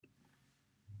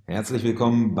Herzlich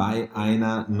willkommen bei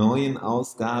einer neuen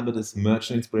Ausgabe des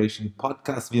Merchant Inspiration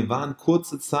Podcasts. Wir waren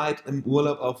kurze Zeit im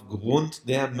Urlaub aufgrund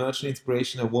der Merchant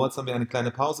Inspiration Awards, haben wir eine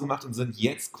kleine Pause gemacht und sind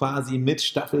jetzt quasi mit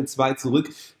Staffel 2 zurück.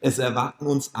 Es erwarten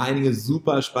uns einige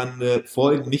super spannende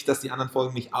Folgen. Nicht, dass die anderen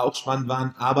Folgen nicht auch spannend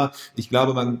waren, aber ich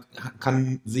glaube, man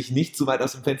kann sich nicht zu weit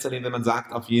aus dem Fenster lehnen, wenn man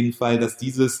sagt auf jeden Fall, dass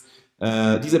diese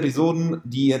Episoden,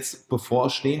 die jetzt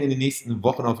bevorstehen in den nächsten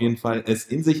Wochen auf jeden Fall es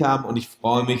in sich haben und ich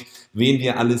freue mich, wen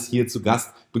wir alles hier zu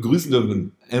Gast begrüßen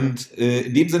dürfen. Und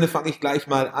in dem Sinne fange ich gleich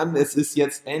mal an. Es ist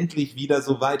jetzt endlich wieder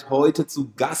soweit. Heute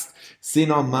zu Gast C'est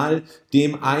normal.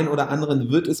 Dem einen oder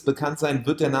anderen wird es bekannt sein,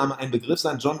 wird der Name ein Begriff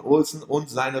sein. John Olsen und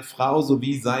seine Frau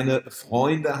sowie seine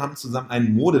Freunde haben zusammen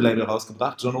ein Modelabel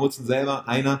rausgebracht. John Olsen selber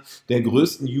einer der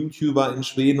größten YouTuber in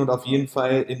Schweden und auf jeden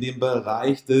Fall in dem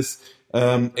Bereich des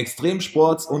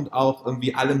Extremsports und auch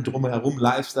irgendwie allem drumherum,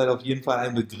 Lifestyle auf jeden Fall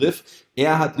ein Begriff.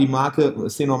 Er hat die Marke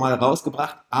C'est normal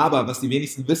rausgebracht, aber was die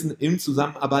wenigsten wissen, in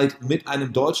Zusammenarbeit mit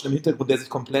einem Deutschen im Hintergrund, der sich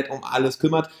komplett um alles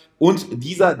kümmert. Und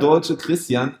dieser deutsche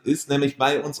Christian ist nämlich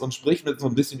bei uns und spricht mit so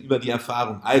ein bisschen über die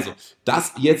Erfahrung. Also,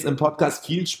 das jetzt im Podcast.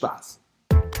 Viel Spaß.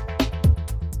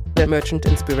 Der Merchant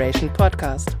Inspiration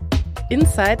Podcast.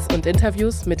 Insights und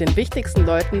Interviews mit den wichtigsten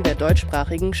Leuten der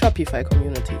deutschsprachigen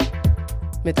Shopify-Community.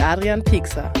 Mit Adrian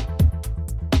Piekser.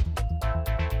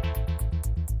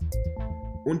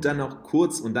 Und dann noch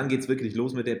kurz, und dann geht es wirklich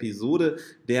los mit der Episode,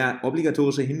 der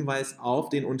obligatorische Hinweis auf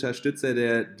den Unterstützer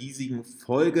der diesigen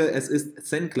Folge. Es ist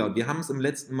SendCloud. Wir haben es im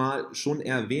letzten Mal schon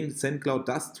erwähnt. SendCloud,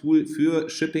 das Tool für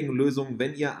Shipping-Lösungen,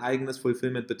 wenn ihr eigenes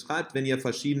Fulfillment betreibt, wenn ihr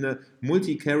verschiedene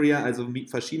Multi-Carrier, also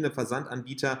verschiedene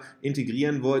Versandanbieter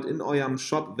integrieren wollt in eurem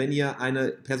Shop, wenn ihr eine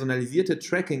personalisierte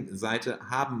Tracking-Seite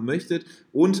haben möchtet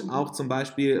und auch zum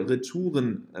Beispiel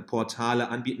Retourenportale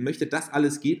anbieten möchtet. Das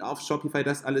alles geht auf Shopify,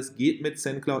 das alles geht mit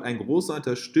SendCloud, ein großer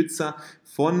Unterstützer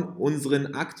von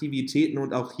unseren Aktivitäten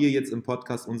und auch hier jetzt im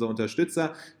Podcast unser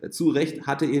Unterstützer. Zu Recht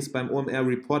hatte ich es beim OMR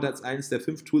Report als eines der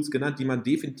 5 Tools genannt, die man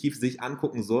definitiv sich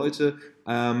angucken sollte,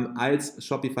 als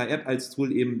Shopify-App, als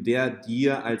Tool eben, der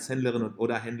dir als Händlerin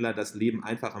oder Händler das Leben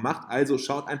einfacher macht. Also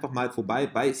schaut einfach mal vorbei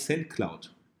bei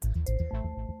SendCloud.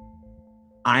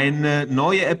 Eine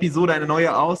neue Episode, eine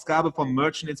neue Ausgabe vom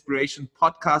Merchant Inspiration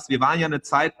Podcast. Wir waren ja eine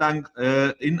Zeit lang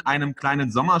in einem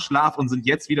kleinen Sommerschlaf und sind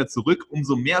jetzt wieder zurück.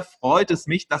 Umso mehr freut es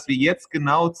mich, dass wir jetzt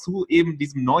genau zu eben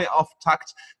diesem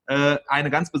Neuauftakt eine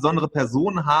ganz besondere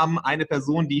Person haben. Eine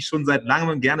Person, die ich schon seit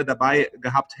langem gerne dabei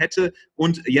gehabt hätte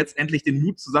und jetzt endlich den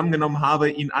Mut zusammengenommen habe,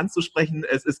 ihn anzusprechen.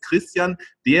 Es ist Christian,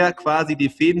 der quasi die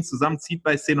Fäden zusammenzieht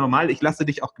bei C'est normal. Ich lasse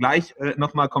dich auch gleich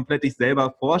nochmal komplett dich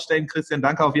selber vorstellen. Christian,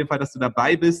 danke auf jeden Fall, dass du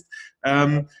dabei bist.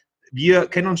 Wir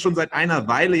kennen uns schon seit einer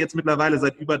Weile, jetzt mittlerweile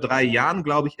seit über 3 Jahren,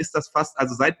 glaube ich, ist das fast,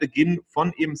 also seit Beginn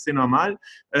von eben C'est normal.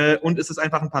 Und es ist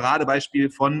einfach ein Paradebeispiel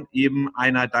von eben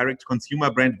einer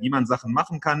Direct-Consumer-Brand, wie man Sachen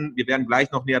machen kann. Wir werden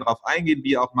gleich noch näher darauf eingehen,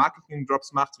 wie ihr auch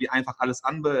Marketing-Drops macht, wie einfach alles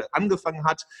angefangen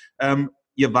hat.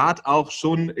 Ihr wart auch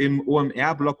schon im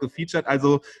OMR-Blog gefeatured,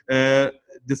 also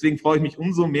deswegen freue ich mich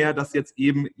umso mehr, dass jetzt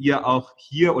eben ihr auch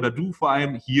hier oder du vor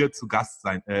allem hier zu Gast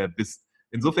bist.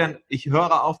 Insofern, ich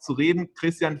höre auf zu reden.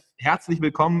 Christian, herzlich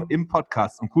willkommen im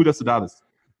Podcast und cool, dass du da bist.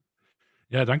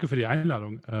 Ja, danke für die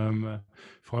Einladung.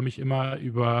 Ich freue mich immer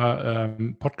über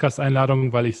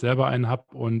Podcast-Einladungen, weil ich selber einen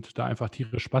habe und da einfach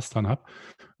tierisch Spaß dran habe.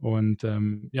 Und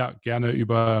ja, gerne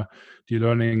über die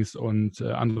Learnings und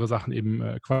andere Sachen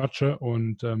eben quatsche.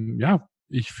 Und ja,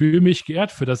 ich fühle mich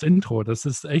geehrt für das Intro. Das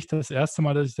ist echt das erste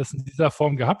Mal, dass ich das in dieser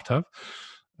Form gehabt habe.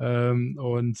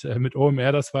 Und mit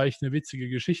OMR, das war echt eine witzige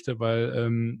Geschichte, weil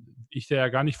ich da ja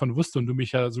gar nicht von wusste und du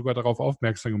mich ja sogar darauf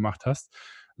aufmerksam gemacht hast.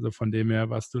 Also von dem her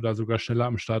warst du da sogar schneller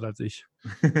am Start als ich.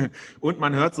 Und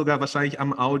man hört sogar wahrscheinlich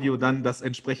am Audio dann, dass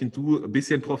entsprechend du ein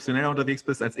bisschen professioneller unterwegs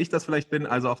bist, als ich das vielleicht bin.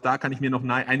 Also auch da kann ich mir noch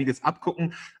einiges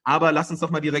abgucken. Aber lass uns doch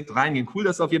mal direkt reingehen. Cool,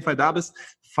 dass du auf jeden Fall da bist.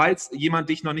 Falls jemand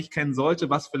dich noch nicht kennen sollte,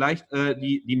 was vielleicht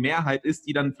die Mehrheit ist,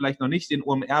 die dann vielleicht noch nicht den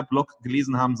OMR-Blog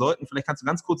gelesen haben sollten, vielleicht kannst du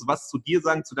ganz kurz was zu dir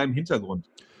sagen, zu deinem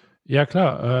Hintergrund. Ja,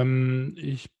 klar.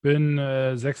 Ich bin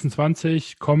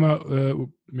 26, komme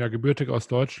ja, gebürtig aus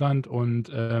Deutschland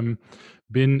und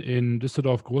bin in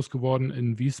Düsseldorf groß geworden.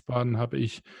 In Wiesbaden habe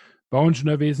ich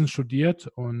Bauingenieurwesen studiert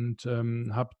und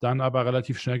habe dann aber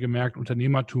relativ schnell gemerkt,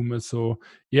 Unternehmertum ist so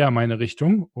eher meine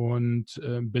Richtung und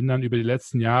bin dann über die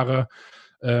letzten Jahre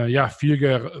ja,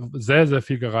 sehr, sehr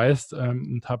viel gereist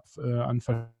und habe an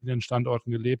verschiedenen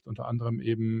Standorten gelebt, unter anderem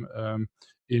eben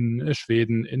in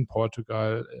Schweden, in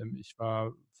Portugal. Ich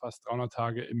war fast 300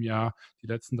 Tage im Jahr, die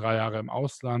letzten 3 Jahre im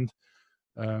Ausland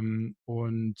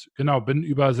Und genau, bin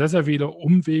über sehr, sehr viele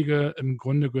Umwege im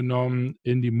Grunde genommen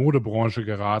in die Modebranche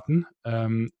geraten.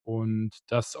 Und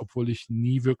das, obwohl ich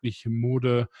nie wirklich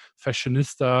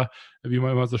Mode-Fashionista, wie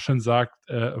man immer so schön sagt,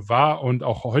 war und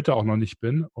auch heute auch noch nicht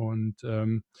bin. Und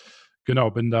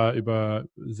genau, bin da über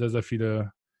sehr, sehr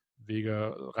viele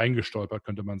Wege reingestolpert,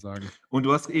 könnte man sagen. Und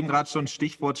du hast eben gerade schon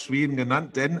Stichwort Schweden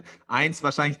genannt, denn eins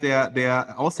wahrscheinlich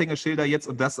der Aushängeschilder jetzt,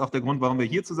 und das ist auch der Grund, warum wir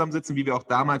hier zusammensitzen, wie wir auch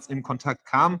damals in Kontakt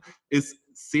kamen, ist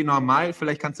C'est Normal.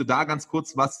 Vielleicht kannst du da ganz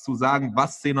kurz was zu sagen,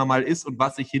 was C'est Normal ist und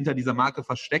was sich hinter dieser Marke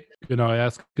versteckt. Genau, ja,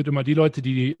 es gibt immer die Leute,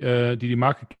 die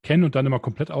Marke kennen und dann immer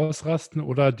komplett ausrasten,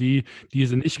 oder die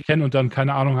sie nicht kennen und dann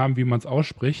keine Ahnung haben, wie man es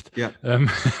ausspricht. Ja.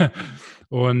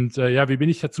 Und ja, wie bin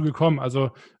ich dazu gekommen? Also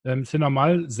C'est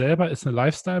Normal selber ist eine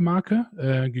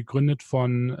Lifestyle-Marke, gegründet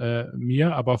von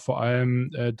mir, aber vor allem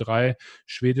 3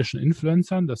 schwedischen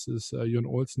Influencern. Das ist Jon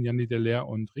Olsen, Janni Deler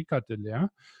und Rickard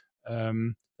Deler.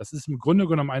 Das ist im Grunde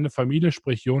genommen eine Familie,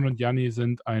 sprich Jon und Janni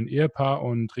sind ein Ehepaar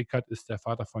und Rickard ist der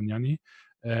Vater von Janni.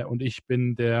 Und ich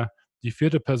bin die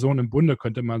 4. Person im Bunde,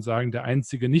 könnte man sagen, der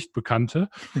einzige Nicht-Bekannte.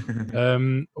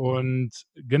 Und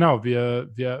genau,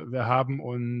 wir haben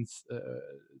uns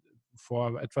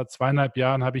vor etwa 2,5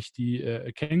 Jahren habe ich die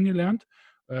kennengelernt.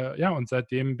 Ja, und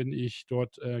seitdem bin ich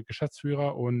dort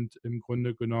Geschäftsführer und im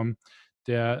Grunde genommen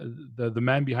the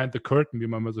man behind the curtain, wie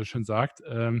man mal so schön sagt,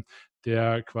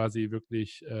 der quasi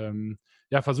wirklich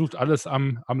ja, versucht, alles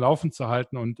am Laufen zu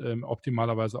halten und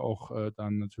optimalerweise auch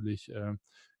dann natürlich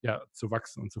ja, zu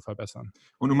wachsen und zu verbessern.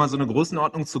 Und um mal so eine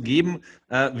Größenordnung zu geben,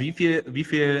 wie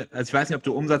viel, also ich weiß nicht, ob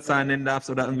du Umsatzzahlen nennen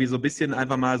darfst oder irgendwie so ein bisschen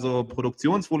einfach mal so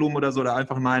Produktionsvolumen oder so, oder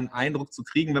einfach mal einen Eindruck zu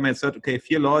kriegen, wenn man jetzt hört, okay,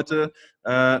 4 Leute,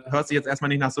 hört sich jetzt erstmal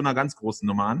nicht nach so einer ganz großen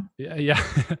Nummer an. Ja,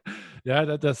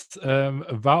 ja, das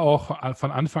war auch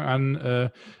von Anfang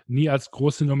an nie als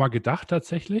große Nummer gedacht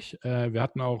tatsächlich. Wir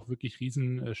hatten auch wirklich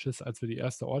riesen Schiss, als wir die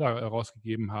erste Order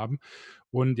rausgegeben haben.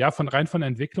 Und ja, von der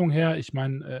Entwicklung her, ich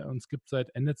meine, uns gibt es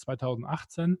seit Ende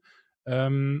 2018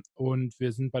 und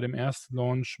wir sind bei dem ersten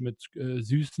Launch mit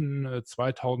süßen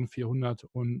 2.400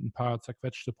 und ein paar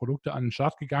zerquetschte Produkte an den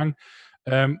Start gegangen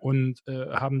und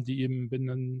haben die eben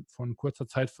binnen von kurzer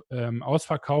Zeit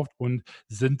ausverkauft und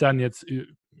sind dann jetzt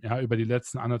ja, über die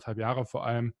letzten 1,5 Jahre vor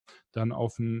allem dann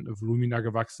auf ein Volumina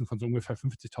gewachsen von so ungefähr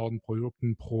 50.000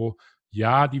 Produkten pro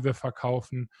Jahr, die wir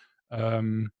verkaufen.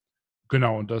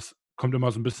 Genau, und das kommt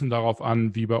immer so ein bisschen darauf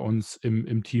an, wie bei uns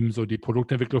im Team so die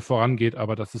Produktentwicklung vorangeht,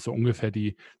 aber das ist so ungefähr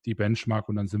die Benchmark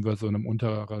und dann sind wir so in einem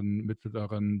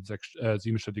mittleren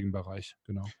 7-stelligen Bereich,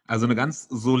 genau. Also eine ganz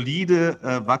solide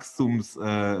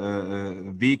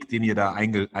Wachstumsweg, den ihr da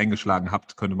eingeschlagen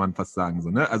habt, könnte man fast sagen. So,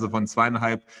 ne? Also von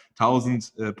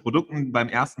 2.500 Produkten beim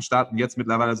ersten Start und jetzt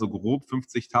mittlerweile so grob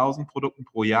 50.000 Produkten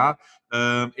pro Jahr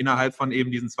innerhalb von eben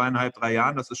diesen 2,5, 3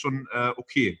 Jahren. Das ist schon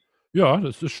okay. Ja,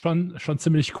 das ist schon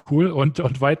ziemlich cool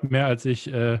und weit mehr, als ich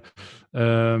jemals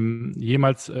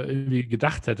irgendwie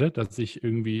gedacht hätte, dass ich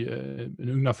irgendwie in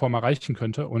irgendeiner Form erreichen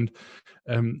könnte. Und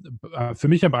für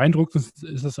mich am beeindruckendsten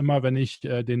ist es immer, wenn ich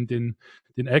den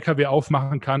LKW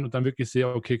aufmachen kann und dann wirklich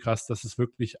sehe, okay, krass, das ist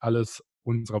wirklich alles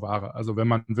unsere Ware. Also wenn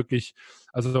man wirklich,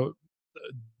 also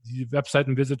die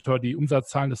Webseiten-Visitor, die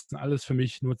Umsatzzahlen, das sind alles für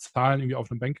mich nur Zahlen irgendwie auf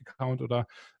einem Bankaccount oder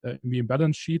irgendwie im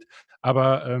Balance Sheet.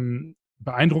 Aber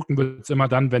beeindruckend wird es immer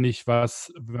dann, wenn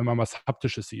man was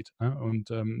Haptisches sieht. Ne? Und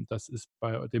das ist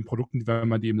bei den Produkten, wenn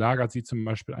man die im Lager sieht, zum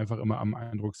Beispiel einfach immer am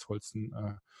eindrucksvollsten.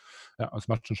 Ja, es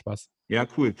macht schon Spaß. Ja,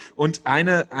 cool. Und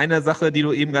eine Sache, die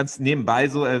du eben ganz nebenbei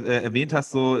so erwähnt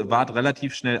hast, so wart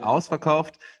relativ schnell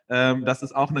ausverkauft. Das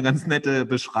ist auch eine ganz nette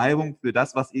Beschreibung für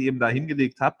das, was ihr eben da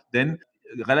hingelegt habt, denn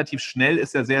relativ schnell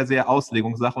ist ja sehr, sehr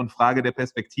Auslegungssache und Frage der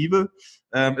Perspektive.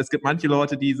 Es gibt manche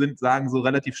Leute, die sagen so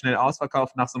relativ schnell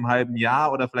ausverkauft nach so einem halben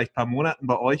Jahr oder vielleicht ein paar Monaten.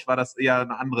 Bei euch war das eher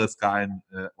eine andere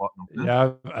Skalenordnung. Ne?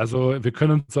 Ja, also wir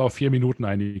können uns auf 4 Minuten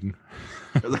einigen.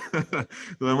 Also,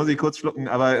 so, da muss ich kurz schlucken,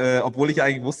 aber obwohl ich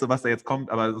eigentlich wusste, was da jetzt kommt,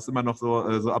 aber es ist immer noch so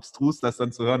abstrus, das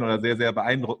dann zu hören oder sehr, sehr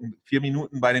beeindruckend. 4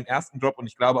 Minuten bei dem ersten Drop und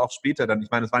ich glaube auch später dann, ich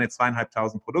meine, es waren jetzt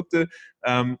 2.500 Produkte.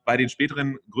 Bei den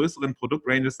späteren, größeren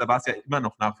Produktranges, da war es ja immer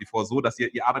noch nach wie vor so, dass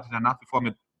ihr arbeitet dann nach wie vor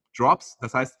mit Drops.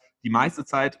 Das heißt, die meiste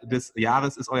Zeit des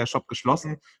Jahres ist euer Shop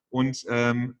geschlossen und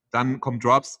dann kommen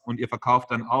Drops und ihr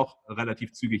verkauft dann auch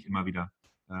relativ zügig immer wieder.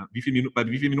 Bei wie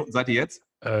vielen Minuten seid ihr jetzt?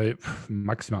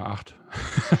 Maximal 8.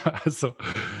 Also,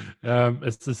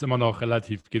 es ist immer noch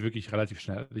geht wirklich relativ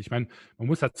schnell. Ich meine, man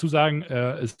muss dazu sagen,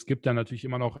 es gibt dann natürlich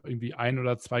immer noch irgendwie 1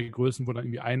 oder 2 Größen, wo dann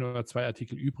irgendwie 1 oder 2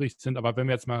 Artikel übrig sind. Aber wenn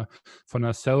wir jetzt mal von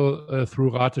 'ner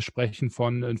Sell-Through-Rate sprechen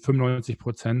von,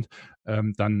 95%,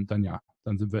 dann ja,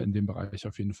 dann sind wir in dem Bereich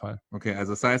auf jeden Fall. Okay,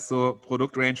 also das heißt so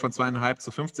Produktrange von 2,5 zu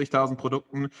 50.000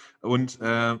 Produkten und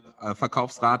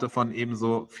Verkaufsrate von eben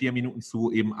so 4 Minuten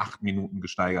zu eben 8 Minuten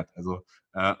gesteigert. Also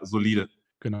solide.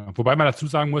 Genau. Wobei man dazu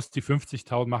sagen muss, die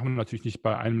 50.000 machen wir natürlich nicht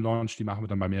bei einem Launch, die machen wir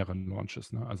dann bei mehreren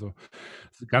Launches, ne? Also,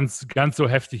 ganz so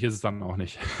heftig ist es dann auch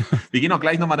nicht. Wir gehen auch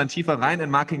gleich nochmal dann tiefer rein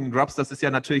in Marketing Drops. Das ist ja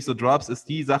natürlich so, Drops ist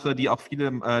die Sache, die auch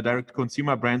viele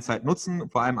Direct-to-Consumer-Brands halt nutzen,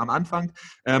 vor allem am Anfang.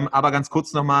 Aber ganz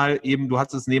kurz nochmal, eben, du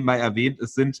hast es nebenbei erwähnt,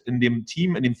 es sind in dem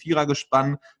Team, in dem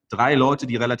Vierergespann 3 Leute,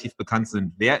 die relativ bekannt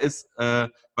sind. Wer ist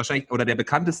wahrscheinlich, oder der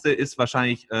bekannteste ist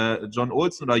wahrscheinlich John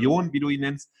Olsen oder Jon, wie du ihn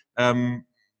nennst.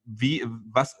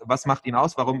 Was macht ihn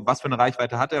aus? Was für eine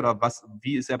Reichweite hat er oder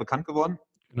wie ist er bekannt geworden?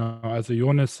 Genau, also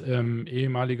Jon ist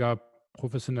ehemaliger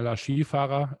professioneller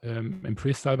Skifahrer im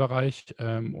Freestyle-Bereich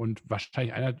und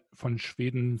wahrscheinlich einer von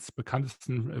Schwedens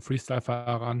bekanntesten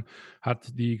Freestyle-Fahrern,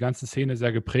 hat die ganze Szene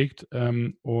sehr geprägt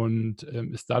und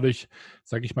ist dadurch,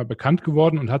 sage ich mal, bekannt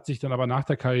geworden und hat sich dann aber nach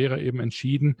der Karriere eben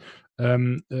entschieden,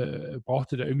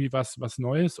 brauchte da irgendwie was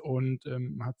Neues und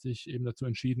hat sich eben dazu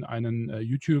entschieden, einen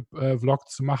YouTube-Vlog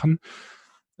zu machen,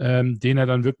 den er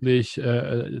dann wirklich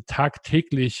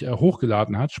tagtäglich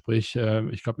hochgeladen hat. Sprich,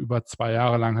 ich glaube, über 2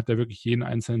 Jahre lang hat er wirklich jeden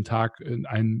einzelnen Tag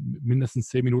ein mindestens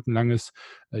 10 Minuten langes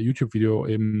YouTube-Video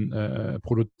eben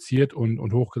produziert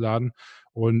und hochgeladen.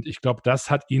 Und ich glaube,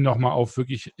 das hat ihn nochmal auf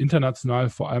wirklich international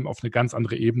vor allem auf eine ganz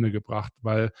andere Ebene gebracht,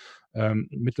 weil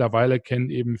mittlerweile kennen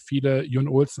eben viele Jon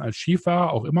Olsen als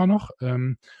Skifahrer, auch immer noch.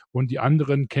 Und die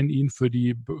anderen kennen ihn für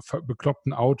die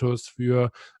bekloppten Autos,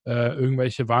 für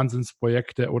irgendwelche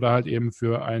Wahnsinnsprojekte oder halt eben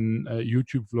für ein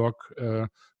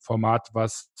YouTube-Vlog-Format,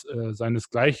 was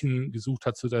seinesgleichen gesucht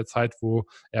hat zu der Zeit, wo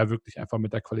er wirklich einfach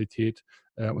mit der Qualität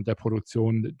und der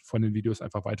Produktion von den Videos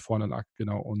einfach weit vorne lag.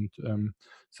 Genau. Und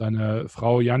seine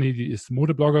Frau Janni, die ist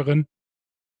Modebloggerin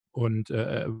und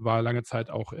war lange Zeit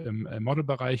auch im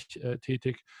Modelbereich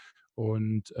tätig.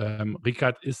 Und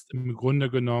Rickard ist im Grunde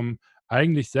genommen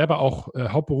eigentlich selber auch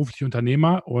hauptberuflich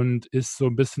Unternehmer und ist so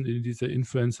ein bisschen in diese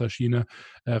Influencer-Schiene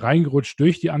reingerutscht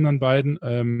durch die anderen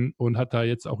beiden und hat da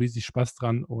jetzt auch riesig Spaß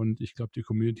dran. Und ich glaube, die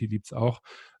Community liebt es auch.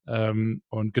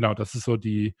 Und genau, das ist so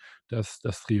das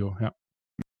Trio, ja.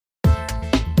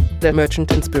 Der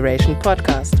Merchant Inspiration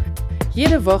Podcast.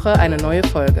 Jede Woche eine neue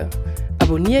Folge.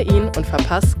 Abonnier ihn und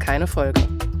verpass keine Folge.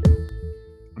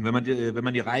 Und wenn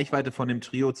man die Reichweite von dem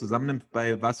Trio zusammennimmt,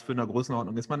 bei was für einer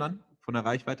Größenordnung ist man dann von der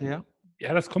Reichweite her?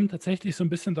 Ja, das kommt tatsächlich so ein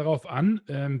bisschen darauf an,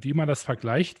 wie man das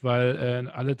vergleicht, weil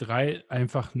alle 3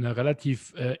 einfach eine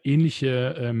relativ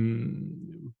ähnliche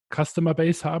Customer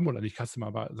Base haben oder nicht Customer,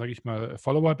 aber sage ich mal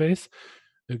Follower Base.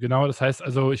 Genau, das heißt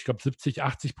also, ich glaube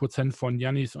 70-80% von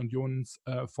Jannis und Jons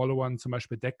Followern zum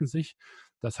Beispiel decken sich.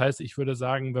 Das heißt, ich würde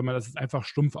sagen, wenn man das jetzt einfach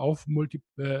stumpf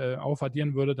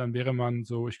aufaddieren würde, dann wäre man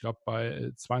so, ich glaube,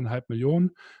 bei 2,5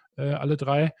 Millionen alle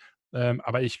 3.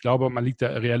 Aber ich glaube, man liegt da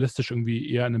realistisch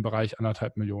irgendwie eher in dem Bereich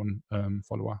 1,5 Millionen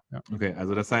Follower. Ja. Okay,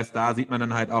 also das heißt, da sieht man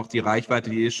dann halt auch die Reichweite,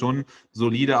 die ist schon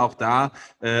solide auch da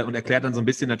und erklärt dann so ein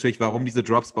bisschen natürlich, warum diese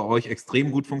Drops bei euch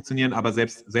extrem gut funktionieren, aber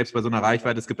selbst bei so einer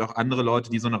Reichweite, es gibt auch andere Leute,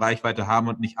 die so eine Reichweite haben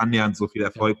und nicht annähernd so viel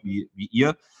Erfolg wie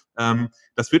ihr.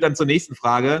 Das führt dann zur nächsten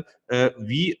Frage.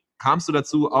 Wie kamst du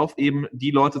dazu, auf eben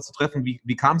die Leute zu treffen?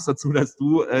 Wie kam es dazu, dass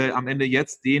du am Ende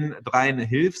jetzt den 3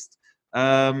 hilfst,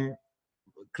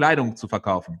 Kleidung zu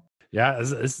verkaufen? Ja,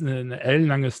 es ist eine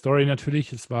ellenlange Story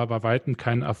natürlich. Es war bei Weitem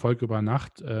kein Erfolg über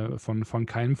Nacht, von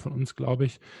keinem von uns, glaube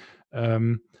ich.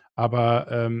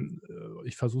 Aber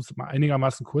ich versuche es mal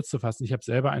einigermaßen kurz zu fassen. Ich habe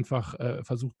selber einfach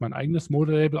versucht, mein eigenes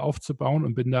Modelabel aufzubauen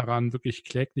und bin daran wirklich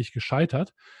kläglich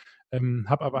gescheitert.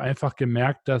 Habe aber einfach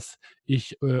gemerkt, dass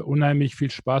ich unheimlich viel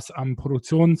Spaß am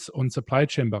Produktions- und Supply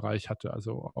Chain-Bereich hatte,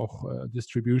 also auch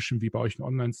Distribution, wie baue ich einen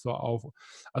Online-Store auf.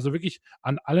 Also wirklich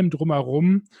an allem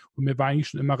drumherum und mir war eigentlich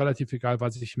schon immer relativ egal,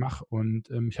 was ich mache. Und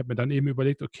ich habe mir dann eben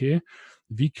überlegt, okay,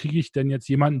 wie kriege ich denn jetzt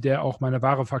jemanden, der auch meine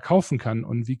Ware verkaufen kann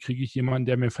und wie kriege ich jemanden,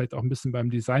 der mir vielleicht auch ein bisschen beim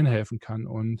Design helfen kann.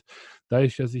 Und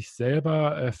dadurch, dass ich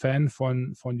selber Fan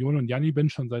von Jon und Janni bin,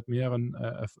 schon seit mehreren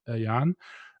Jahren,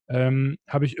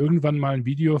 habe ich irgendwann mal ein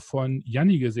Video von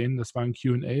Janni gesehen, das war ein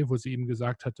Q&A, wo sie eben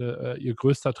gesagt hatte, ihr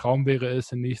größter Traum wäre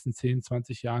es, in den nächsten 10,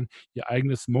 20 Jahren ihr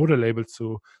eigenes Modelabel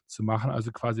zu machen,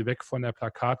 also quasi weg von der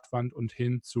Plakatwand und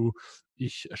hin zu,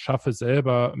 ich schaffe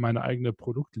selber meine eigene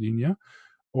Produktlinie.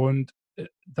 Und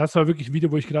das war wirklich ein Video,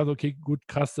 wo ich gedacht habe, okay, gut,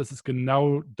 krass, das ist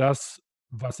genau das,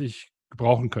 was ich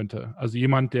gebrauchen könnte. Also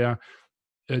jemand, der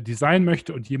designen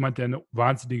möchte und jemand, der eine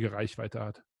wahnsinnige Reichweite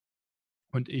hat.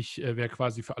 Und ich wäre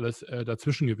quasi für alles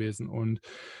dazwischen gewesen. Und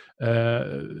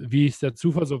wie es der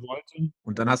Zufall so wollte.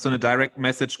 Und dann hast du eine Direct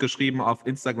Message geschrieben auf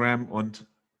Instagram und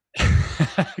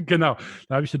Genau,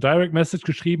 da habe ich eine Direct Message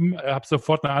geschrieben, habe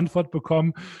sofort eine Antwort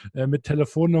bekommen mit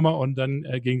Telefonnummer und dann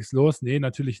ging es los. Nee,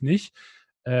 natürlich nicht.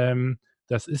 Ähm,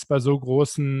 Das ist bei so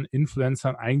großen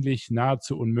Influencern eigentlich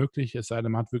nahezu unmöglich, es sei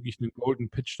denn, man hat wirklich einen Golden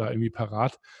Pitch da irgendwie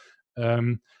parat.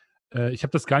 Ähm, Ich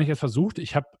habe das gar nicht erst versucht.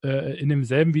 Ich habe in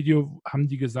demselben Video haben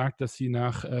die gesagt, dass sie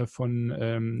von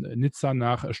Nizza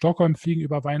nach Stockholm fliegen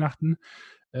über Weihnachten.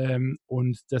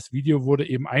 Und das Video wurde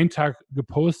eben einen Tag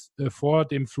vor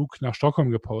dem Flug nach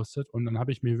Stockholm gepostet. Und dann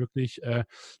habe ich mir wirklich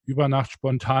über Nacht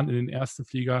spontan in den ersten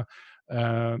Flieger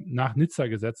nach Nizza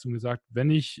gesetzt und gesagt,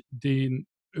 wenn ich den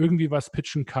irgendwie was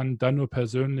pitchen kann, dann nur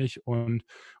persönlich und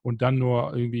dann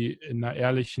nur irgendwie in einer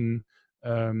ehrlichen,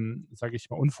 sage ich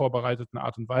mal, unvorbereiteten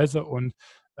Art und Weise. Und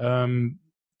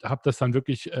habe das dann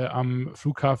wirklich am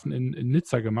Flughafen in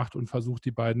Nizza gemacht und versucht,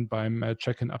 die beiden beim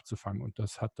Check-in abzufangen. Und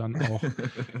das hat dann auch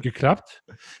geklappt.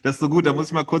 das ist so gut, da muss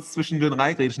ich mal kurz zwischendrin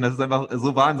reingrätschen. Das ist einfach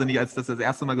so wahnsinnig, als ich das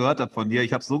erste Mal gehört habe von dir.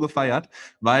 Ich habe es so gefeiert,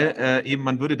 weil eben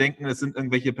man würde denken, es sind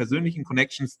irgendwelche persönlichen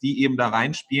Connections, die eben da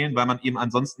reinspielen, weil man eben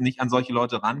ansonsten nicht an solche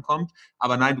Leute rankommt.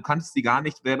 Aber nein, du kanntest die gar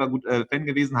nicht, selber gut Fan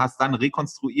gewesen, hast dann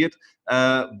rekonstruiert,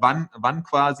 wann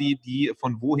quasi die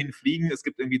von wohin fliegen. Es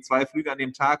gibt irgendwie 2 Flüge an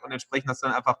dem Tag und entsprechend hast du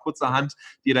dann einfach kurzerhand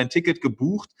dir dein Ticket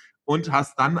gebucht und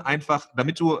hast dann einfach,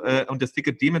 damit du und das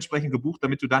Ticket dementsprechend gebucht,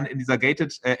 damit du dann in dieser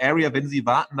Gated Area, wenn sie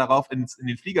warten darauf, in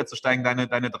den Flieger zu steigen, deine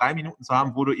 3 Minuten zu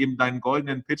haben, wo du eben deinen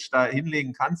goldenen Pitch da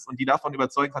hinlegen kannst und die davon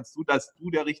überzeugen kannst, dass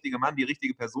du der richtige Mann, die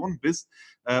richtige Person bist,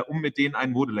 um mit denen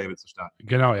ein Modelabel zu starten.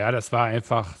 Genau, ja, das war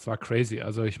crazy.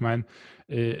 Also ich meine,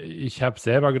 ich habe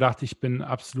selber gedacht, ich bin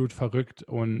absolut verrückt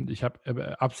und ich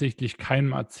habe absichtlich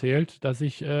keinem erzählt, dass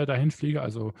ich dahin fliege.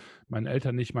 Also meinen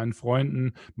Eltern nicht, meinen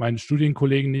Freunden, meinen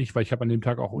Studienkollegen nicht, weil ich habe an dem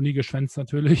Tag auch Uni geschwänzt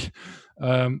natürlich.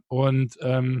 Es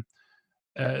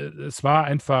war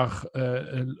einfach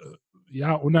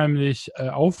ja, unheimlich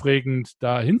aufregend,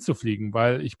 da hinzufliegen,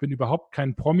 weil ich bin überhaupt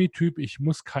kein Promi-Typ, ich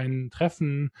muss keinen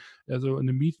treffen, also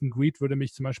eine Meet and Greet würde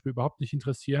mich zum Beispiel überhaupt nicht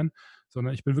interessieren,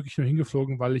 sondern ich bin wirklich nur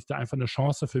hingeflogen, weil ich da einfach eine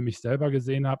Chance für mich selber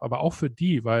gesehen habe, aber auch für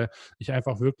die, weil ich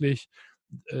einfach wirklich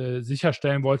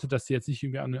sicherstellen wollte, dass sie jetzt nicht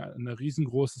irgendwie an ein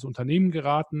riesengroßes Unternehmen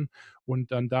geraten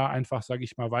und dann da einfach, sage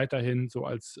ich mal, weiterhin so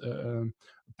als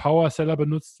Power-Seller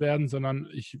benutzt werden, sondern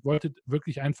ich wollte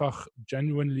wirklich einfach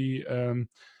genuinely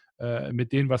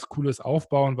mit denen was Cooles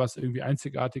aufbauen, was irgendwie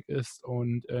einzigartig ist.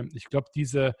 Und ich glaube,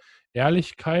 diese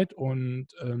Ehrlichkeit und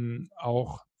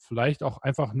auch vielleicht auch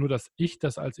einfach nur, dass ich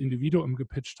das als Individuum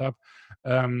gepitcht habe,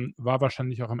 war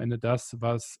wahrscheinlich auch am Ende das,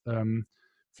 was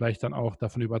vielleicht dann auch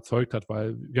davon überzeugt hat,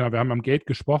 weil genau, wir haben am Gate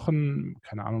gesprochen,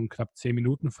 keine Ahnung, knapp 10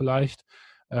 Minuten vielleicht.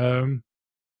 Ähm,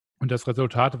 und das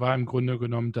Resultat war im Grunde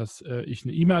genommen, dass ich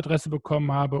eine E-Mail-Adresse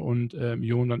bekommen habe und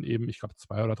Jon dann eben, ich glaube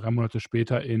 2 oder 3 Monate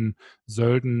später in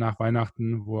Sölden nach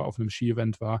Weihnachten, wo er auf einem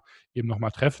Ski-Event war, eben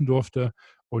nochmal treffen durfte.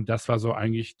 Und das war so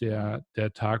eigentlich der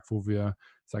Tag, wo wir,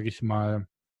 sage ich mal,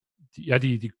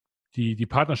 die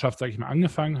Partnerschaft, sage ich mal,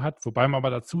 angefangen hat. Wobei man aber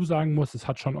dazu sagen muss, es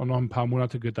hat schon auch noch ein paar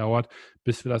Monate gedauert,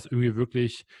 bis wir das irgendwie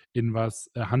wirklich in was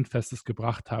Handfestes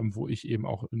gebracht haben, wo ich eben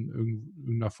auch in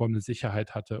irgendeiner Form eine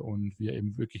Sicherheit hatte und wir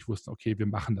eben wirklich wussten, okay, wir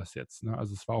machen das jetzt. Ne?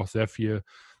 Also es war auch sehr viel,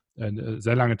 eine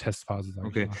sehr lange Testphase, sage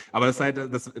ich Okay, mal. aber das, halt,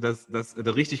 das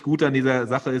richtig Gute an dieser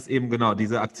Sache ist eben genau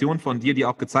diese Aktion von dir, die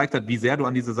auch gezeigt hat, wie sehr du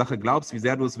an diese Sache glaubst, wie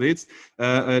sehr du es willst.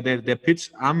 Der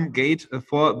Pitch am Gate,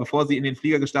 bevor sie in den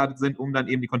Flieger gestartet sind, um dann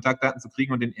eben die Kontaktdaten zu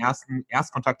kriegen und den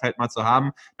Erstkontakt halt mal zu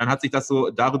haben. Dann hat sich das so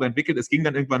darüber entwickelt. Es ging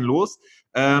dann irgendwann los.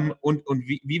 Und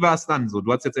wie war es dann so?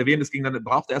 Du hast jetzt erwähnt,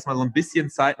 brauchte erstmal so ein bisschen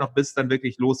Zeit noch, bis es dann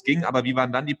wirklich losging. Aber wie war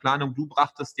dann die Planung? Du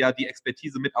brachtest ja die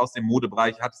Expertise mit aus dem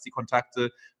Modebereich, hattest die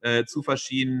Kontakte zu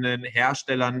verschiedenen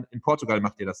Herstellern. In Portugal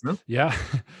macht ihr das, ne? Ja,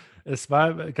 es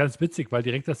war ganz witzig, weil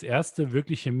direkt das erste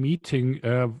wirkliche Meeting,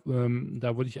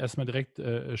 da wurde ich erstmal direkt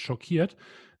schockiert,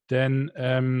 denn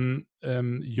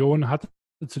Jon hatte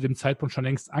zu dem Zeitpunkt schon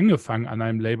längst angefangen, an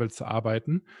einem Label zu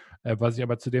arbeiten, was ich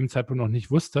aber zu dem Zeitpunkt noch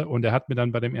nicht wusste. Und er hat mir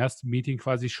dann bei dem ersten Meeting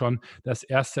quasi schon das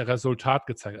erste Resultat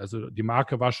gezeigt. Also die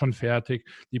Marke war schon fertig,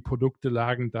 die Produkte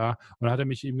lagen da. Und dann hat er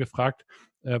mich eben gefragt,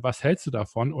 was hältst du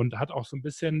davon? Und hat auch so ein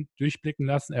bisschen durchblicken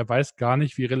lassen, er weiß gar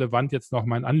nicht, wie relevant jetzt noch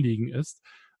mein Anliegen ist,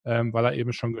 weil er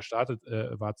eben schon gestartet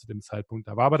war zu dem Zeitpunkt.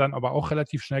 Da war aber auch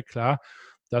relativ schnell klar,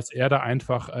 dass er da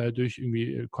einfach durch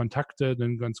irgendwie Kontakte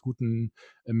einen ganz guten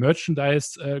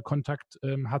Merchandise-Kontakt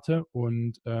hatte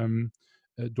und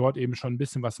dort eben schon ein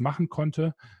bisschen was machen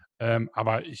konnte.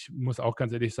 Aber ich muss auch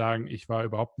ganz ehrlich sagen, ich war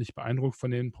überhaupt nicht beeindruckt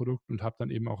von den Produkten und habe dann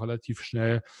eben auch relativ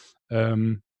schnell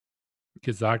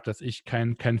gesagt, dass ich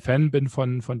kein Fan bin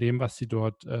von dem, was sie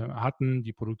dort hatten.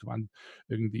 Die Produkte waren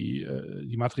irgendwie,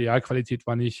 die Materialqualität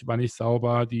war nicht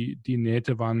sauber, die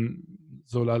Nähte waren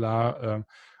so lala.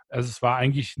 Also es war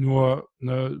eigentlich nur,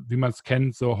 ne, wie man es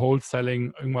kennt, so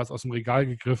Wholesaling, irgendwas aus dem Regal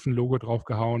gegriffen, Logo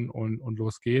draufgehauen und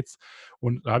los geht's.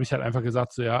 Und da habe ich halt einfach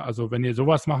gesagt, so ja, also wenn ihr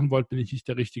sowas machen wollt, bin ich nicht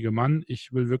der richtige Mann.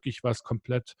 Ich will wirklich was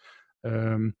komplett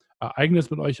Eigenes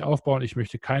mit euch aufbauen. Ich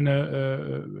möchte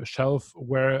keine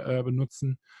Shelfware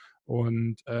benutzen.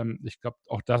 Und ich glaube,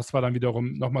 auch das war dann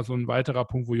wiederum nochmal so ein weiterer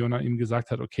Punkt, wo Jona ihm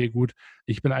gesagt hat, okay, gut,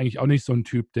 ich bin eigentlich auch nicht so ein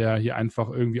Typ, der hier einfach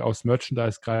irgendwie aus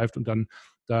Merchandise greift und dann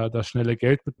da das schnelle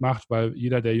Geld mitmacht, weil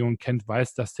jeder, der Jon kennt,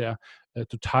 weiß, dass der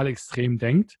total extrem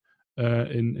denkt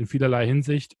in vielerlei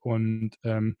Hinsicht und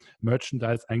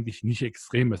Merchandise eigentlich nicht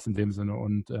extrem ist in dem Sinne.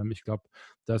 Und ich glaube,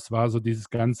 das war so dieses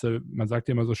ganze, man sagt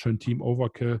ja immer so schön Team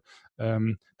Overkill,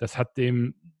 das hat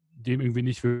dem irgendwie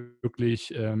nicht wirklich,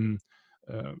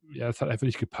 ja, es hat einfach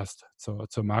nicht gepasst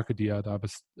zur Marke, die er da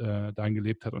bis dahin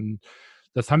gelebt hat. Und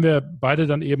das haben wir beide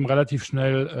dann eben relativ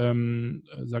schnell,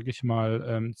 sage ich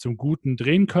mal, zum Guten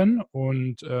drehen können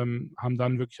und haben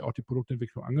dann wirklich auch die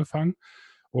Produktentwicklung angefangen.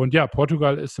 Und ja,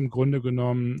 Portugal ist im Grunde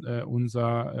genommen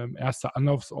unser erster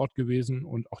Anlaufsort gewesen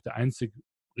und auch der einzig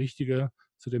richtige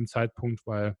zu dem Zeitpunkt,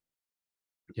 weil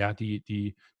ja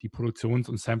die Produktions-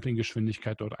 und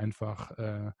Sampling-Geschwindigkeit dort einfach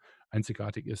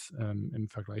einzigartig ist im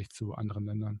Vergleich zu anderen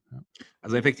Ländern. Ja.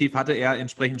 Also effektiv hatte er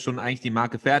entsprechend schon eigentlich die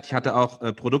Marke fertig, hatte auch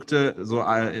Produkte so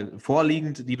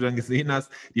vorliegend, die du dann gesehen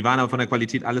hast. Die waren aber von der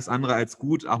Qualität alles andere als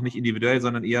gut, auch nicht individuell,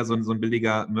 sondern eher so ein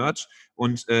billiger Merch.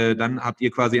 Und dann habt ihr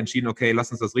quasi entschieden, okay,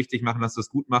 lass uns das richtig machen, lass das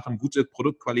gut machen, gute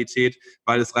Produktqualität,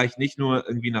 weil es reicht nicht nur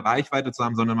irgendwie eine Reichweite zu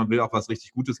haben, sondern man will auch was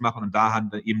richtig Gutes machen. Und da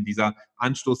hat eben dieser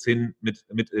Anstoß hin mit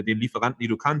den Lieferanten, die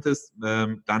du kanntest,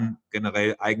 dann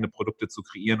generell eigene Produkte zu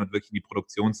kreieren und wirklich in die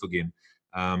Produktion zu gehen.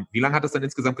 Wie lange hat es dann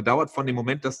insgesamt gedauert von dem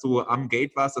Moment, dass du am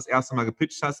Gate warst, das erste Mal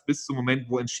gepitcht hast, bis zum Moment,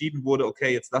 wo entschieden wurde,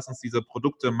 okay, jetzt lass uns diese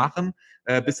Produkte machen,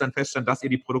 bis dann feststand, dass ihr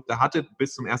die Produkte hattet,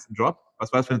 bis zum ersten Drop?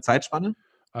 Was war das für eine Zeitspanne?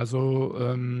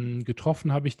 Also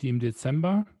getroffen habe ich die im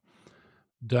Dezember,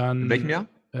 In welchem dann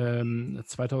Jahr?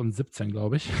 2017,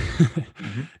 glaube ich.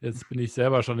 Mhm. Jetzt bin ich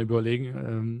selber schon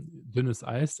überlegen, dünnes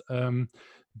Eis.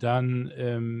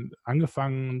 Dann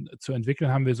angefangen zu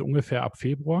entwickeln haben wir so ungefähr ab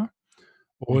Februar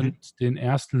Mhm. und den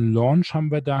ersten Launch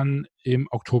haben wir dann im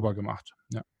Oktober gemacht.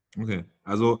 Ja. Okay,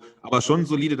 also aber schon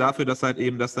solide dafür, dass halt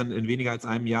eben das dann in weniger als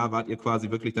einem Jahr wart ihr quasi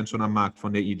wirklich dann schon am Markt,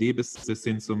 von der Idee bis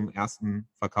hin zum ersten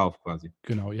Verkauf quasi.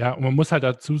 Genau, ja. Und man muss halt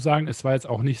dazu sagen, es war jetzt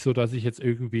auch nicht so, dass ich jetzt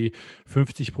irgendwie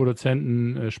 50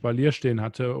 Produzenten Spalier stehen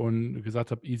hatte und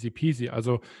gesagt habe, easy peasy.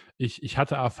 Also ich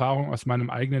hatte Erfahrung aus meinem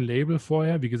eigenen Label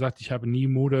vorher. Wie gesagt, ich habe nie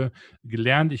Mode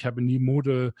gelernt, ich habe nie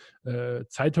Mode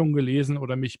Zeitungen gelesen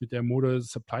oder mich mit der Mode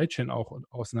Supply Chain auch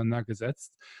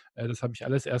auseinandergesetzt. Das habe ich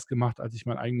alles erst gemacht, als ich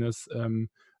mein eigenes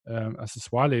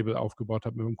Accessoire-Label aufgebaut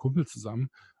habe mit einem Kumpel zusammen.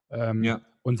 Ja.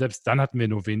 Und selbst dann hatten wir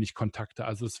nur wenig Kontakte.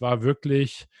 Also es war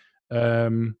wirklich,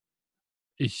 ähm,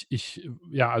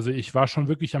 also ich war schon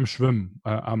wirklich am Schwimmen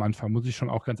am Anfang, muss ich schon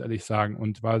auch ganz ehrlich sagen.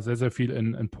 Und war sehr, sehr viel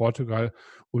in Portugal,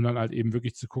 um dann halt eben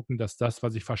wirklich zu gucken, dass das,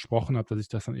 was ich versprochen habe, dass ich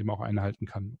das dann eben auch einhalten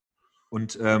kann.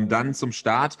 Und dann zum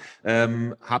Start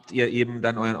habt ihr eben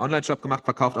dann euren Online-Shop gemacht,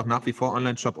 verkauft auch nach wie vor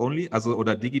Online-Shop only, also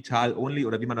oder digital only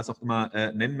oder wie man das auch immer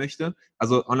nennen möchte.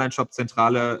 Also Online-Shop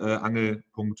zentrale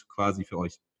Angelpunkt quasi für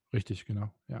euch. Richtig,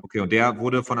 genau, ja. Okay, und der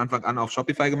wurde von Anfang an auf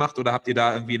Shopify gemacht oder habt ihr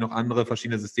da irgendwie noch andere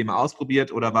verschiedene Systeme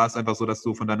ausprobiert oder war es einfach so, dass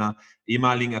du von deiner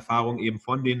ehemaligen Erfahrung eben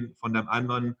von deinem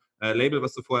anderen Label,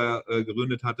 was du vorher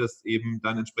gegründet hattest, eben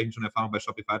dann entsprechend schon Erfahrung bei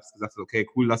Shopify hattest, gesagt hast, okay,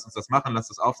 cool, lass uns das machen, lass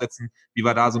das aufsetzen. Wie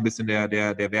war da so ein bisschen der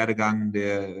Werdegang,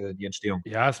 die Entstehung?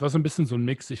 Ja, es war so ein bisschen so ein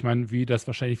Mix. Ich meine, wie das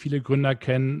wahrscheinlich viele Gründer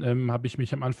kennen, habe ich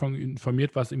mich am Anfang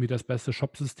informiert, was irgendwie das beste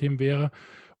Shopsystem wäre.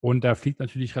 Und da fliegt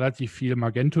natürlich relativ viel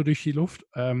Magento durch die Luft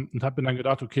und habe mir dann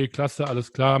gedacht, okay, klasse,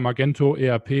 alles klar, Magento,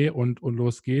 ERP und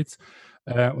los geht's.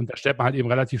 Und da stellt man halt eben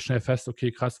relativ schnell fest,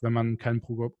 okay, krass, wenn man keinen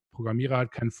Programmierer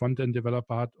hat, keinen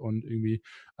Frontend-Developer hat und irgendwie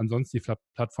ansonsten die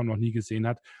Plattform noch nie gesehen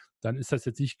hat, dann ist das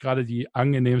jetzt nicht gerade die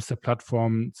angenehmste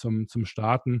Plattform zum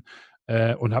Starten.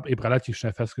 Und habe eben relativ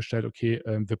schnell festgestellt, okay,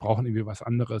 wir brauchen irgendwie was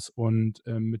anderes. Und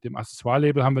mit dem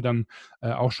Accessoire-Label haben wir dann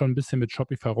auch schon ein bisschen mit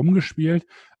Shopify rumgespielt.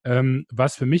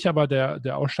 Was für mich aber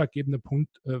der ausschlaggebende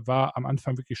Punkt war, am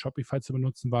Anfang wirklich Shopify zu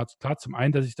benutzen, war klar zum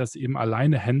einen, dass ich das eben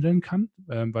alleine handeln kann,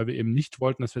 weil wir eben nicht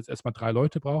wollten, dass wir jetzt erstmal 3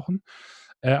 Leute brauchen.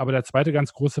 Aber der zweite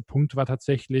ganz große Punkt war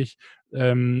tatsächlich,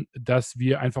 dass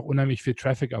wir einfach unheimlich viel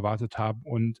Traffic erwartet haben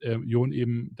und Jon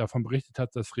eben davon berichtet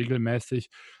hat, dass regelmäßig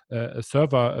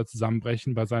Server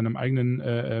zusammenbrechen bei seinem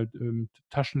eigenen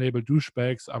Taschenlabel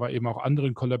Douchebags, aber eben auch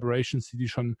anderen Collaborations, die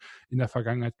schon in der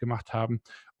Vergangenheit gemacht haben.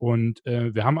 Und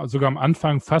wir haben sogar am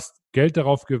Anfang fast Geld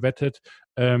darauf gewettet,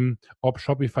 ob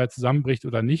Shopify zusammenbricht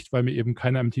oder nicht, weil mir eben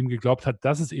keiner im Team geglaubt hat,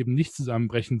 dass es eben nicht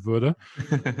zusammenbrechen würde,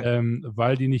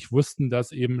 weil die nicht wussten,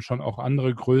 dass eben schon auch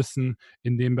andere Größen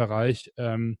in dem Bereich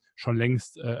schon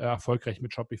längst erfolgreich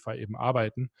mit Shopify eben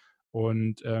arbeiten.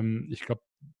 Und ich glaube,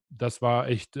 das war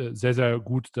echt sehr, sehr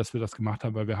gut, dass wir das gemacht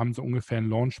haben, weil wir haben so ungefähr einen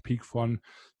Launch-Peak von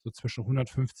so zwischen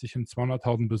 150 und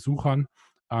 200.000 Besuchern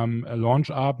am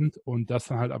Launch-Abend und das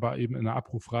dann halt aber eben in einer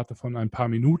Abrufrate von ein paar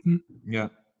Minuten.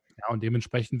 Ja. Ja, und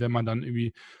dementsprechend, wenn man dann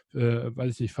irgendwie,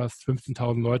 weiß ich nicht, fast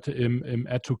 15.000 Leute im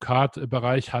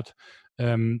Add-to-Cart-Bereich hat,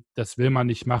 das will man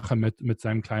nicht machen mit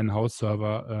seinem kleinen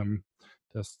Hausserver.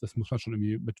 Das muss man schon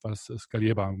irgendwie mit was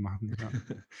Skalierbarem machen. Ja.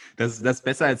 Das ist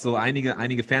besser als so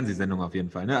einige Fernsehsendungen auf jeden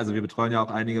Fall. Ne? Also wir betreuen ja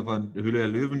auch einige von Höhle der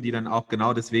Löwen, die dann auch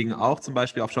genau deswegen auch zum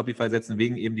Beispiel auf Shopify setzen,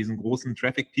 wegen eben diesen großen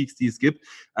Traffic-Peaks, die es gibt.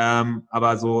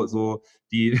 Aber so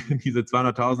diese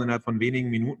 200.000 innerhalb von wenigen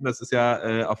Minuten, das ist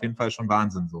ja auf jeden Fall schon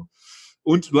Wahnsinn so.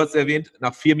 Und du hast erwähnt,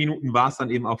 nach 4 Minuten war es dann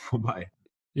eben auch vorbei.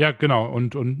 Ja, genau.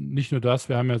 Und nicht nur das,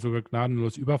 wir haben ja sogar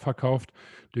gnadenlos überverkauft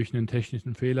durch einen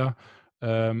technischen Fehler.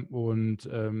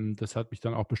 Das hat mich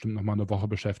dann auch bestimmt noch mal eine Woche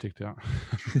beschäftigt, ja.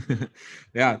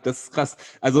 Ja, das ist krass.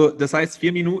 Also das heißt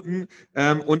 4 Minuten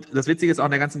und das Witzige ist auch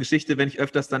in der ganzen Geschichte, wenn ich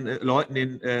öfters dann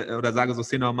Leuten oder sage so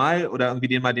c'est normal oder irgendwie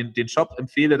denen mal den Shop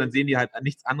empfehle, dann sehen die halt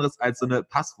nichts anderes als so eine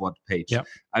Passwort-Page. Ja.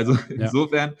 Also Ja.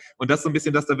 insofern, und das ist so ein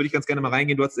bisschen das, da würde ich ganz gerne mal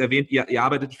reingehen, du hast erwähnt, ihr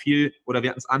arbeitet viel, oder wir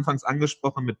hatten es anfangs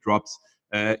angesprochen mit Drops.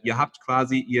 Ihr habt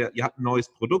ein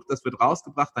neues Produkt, das wird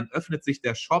rausgebracht, dann öffnet sich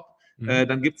der Shop,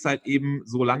 dann gibt es halt eben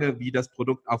so lange, wie das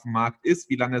Produkt auf dem Markt ist,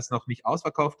 wie lange es noch nicht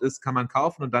ausverkauft ist, kann man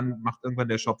kaufen und dann macht irgendwann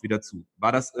der Shop wieder zu.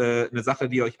 War das eine Sache,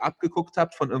 die ihr euch abgeguckt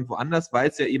habt von irgendwo anders, weil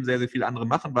es ja eben sehr, sehr viele andere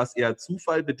machen? War es eher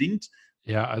Zufall bedingt?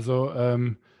 Ja, also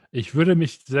ich würde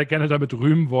mich sehr gerne damit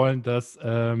rühmen wollen, dass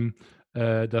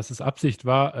es Absicht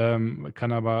war,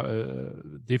 kann aber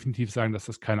definitiv sagen, dass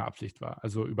das keine Absicht war.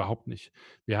 Also überhaupt nicht.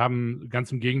 Wir haben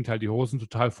ganz im Gegenteil die Hosen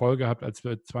total voll gehabt, als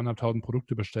wir 200.000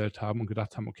 Produkte bestellt haben und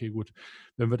gedacht haben, okay, gut,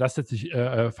 wenn wir das jetzt nicht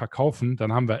verkaufen,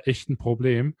 dann haben wir echt ein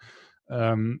Problem.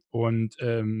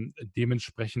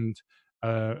 Dementsprechend,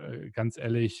 ganz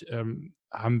ehrlich,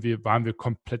 waren wir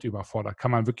komplett überfordert.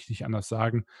 Kann man wirklich nicht anders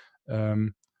sagen.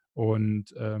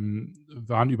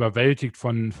 Waren überwältigt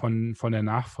von der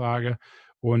Nachfrage.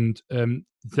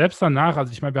 Selbst danach,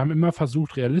 also ich meine, wir haben immer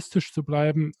versucht, realistisch zu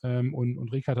bleiben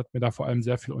und Richard hat mir da vor allem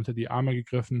sehr viel unter die Arme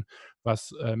gegriffen,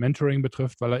 was Mentoring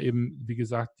betrifft, weil er eben, wie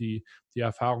gesagt, die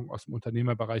Erfahrung aus dem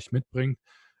Unternehmerbereich mitbringt.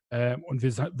 Wir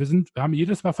haben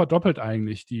jedes Mal verdoppelt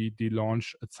eigentlich die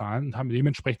Launch-Zahlen und haben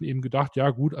dementsprechend eben gedacht, ja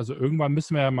gut, also irgendwann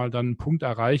müssen wir ja mal dann einen Punkt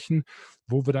erreichen,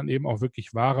 wo wir dann eben auch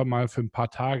wirklich Ware mal für ein paar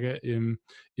Tage in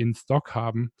Stock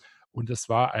haben. Und das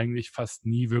war eigentlich fast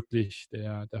nie wirklich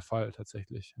der Fall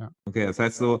tatsächlich. Ja. Okay, das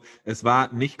heißt so, es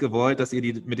war nicht gewollt, dass ihr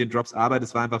mit den Drops arbeitet,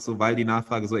 es war einfach so, weil die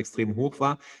Nachfrage so extrem hoch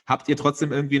war. Habt ihr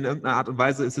trotzdem irgendwie in irgendeiner Art und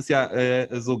Weise, es ist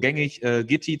ja so gängig,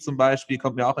 Gitti zum Beispiel,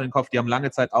 kommt mir auch in den Kopf, die haben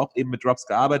lange Zeit auch eben mit Drops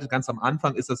gearbeitet. Ganz am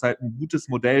Anfang ist das halt ein gutes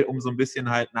Modell, um so ein bisschen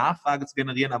halt Nachfrage zu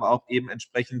generieren, aber auch eben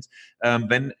entsprechend,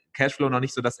 wenn Cashflow noch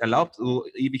nicht so das erlaubt, so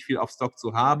ewig viel auf Stock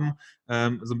zu haben,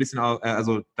 so ein bisschen auch,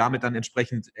 also damit dann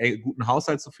entsprechend guten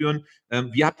Haushalt zu führen.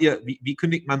 Wie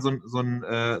kündigt man so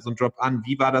einen Drop an?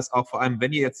 Wie war das auch vor allem,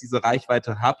 wenn ihr jetzt diese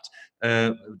Reichweite habt,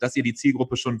 dass ihr die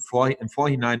Zielgruppe schon im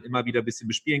Vorhinein immer wieder ein bisschen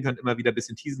bespielen könnt, immer wieder ein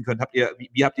bisschen teasen könnt?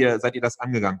 Seid ihr das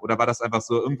angegangen? Oder war das einfach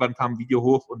so, irgendwann kam ein Video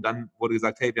hoch und dann wurde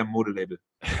gesagt, hey, wir haben ein Modelabel?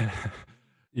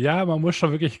 Ja, man muss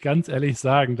schon wirklich ganz ehrlich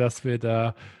sagen, dass wir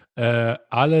da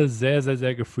alle sehr, sehr,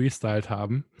 sehr gefreestylt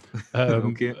haben.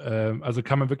 Okay. Also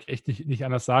kann man wirklich echt nicht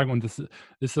anders sagen. Und das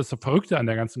ist das so Verrückte an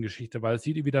der ganzen Geschichte, weil es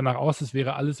sieht irgendwie danach aus, als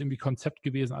wäre alles irgendwie Konzept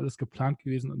gewesen, alles geplant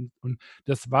gewesen. Und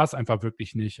das war es einfach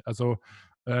wirklich nicht. Also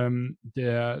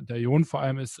der Jon vor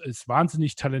allem ist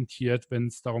wahnsinnig talentiert, wenn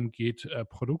es darum geht,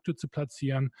 Produkte zu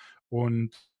platzieren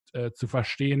und zu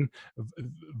verstehen,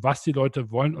 was die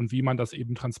Leute wollen und wie man das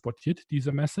eben transportiert,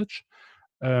 diese Message.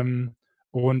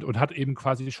 Und hat eben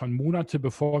quasi schon Monate,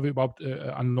 bevor wir überhaupt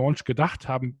an Launch gedacht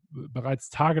haben, bereits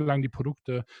tagelang die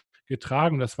Produkte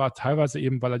getragen. Das war teilweise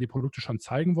eben, weil er die Produkte schon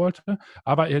zeigen wollte,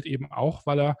 aber halt eben auch,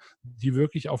 weil er die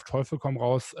wirklich auf Teufel komm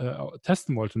raus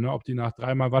testen wollte, ne? Ob die nach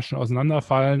 3-mal Waschen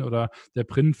auseinanderfallen oder der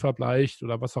Print verbleicht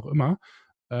oder was auch immer.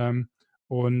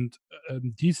 Und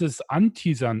dieses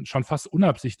Anteasern, schon fast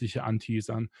unabsichtliche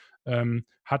Anteasern,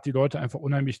 hat die Leute einfach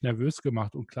unheimlich nervös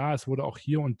gemacht. Und klar, es wurde auch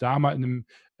hier und da mal in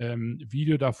einem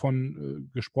Video davon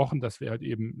gesprochen, dass wir halt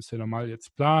eben, ist ja normal,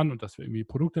 jetzt planen und dass wir irgendwie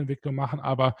Produktentwicklung machen,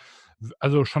 aber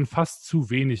also schon fast zu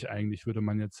wenig eigentlich, würde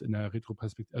man jetzt in der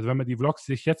Retroperspektive, also wenn man die Vlogs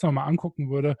sich jetzt nochmal angucken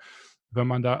würde, wenn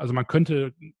man da, also man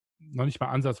könnte noch nicht mal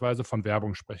ansatzweise von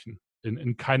Werbung sprechen,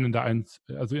 in keiner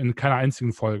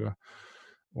einzigen Folge.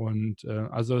 Und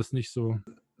also ist nicht so.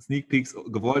 Sneak Peeks,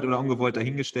 gewollt oder ungewollt,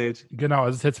 dahingestellt. Genau, also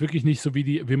es ist jetzt wirklich nicht so,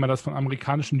 wie man das von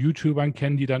amerikanischen YouTubern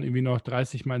kennt, die dann irgendwie noch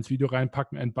 30 Mal ins Video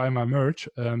reinpacken and buy my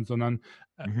merch, sondern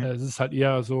es ist halt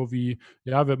eher so wie,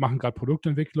 ja, wir machen gerade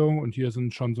Produktentwicklung und hier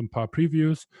sind schon so ein paar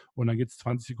Previews und dann geht es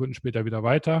 20 Sekunden später wieder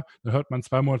weiter. Dann hört man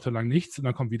 2 Monate lang nichts und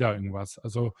dann kommt wieder irgendwas.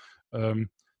 Also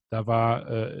da war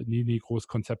nie groß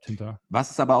Konzept hinter. Was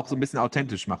es aber auch so ein bisschen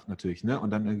authentisch macht natürlich, ne?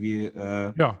 Und dann irgendwie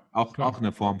auch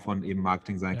eine Form von eben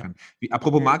Marketing sein kann.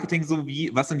 Apropos Marketing,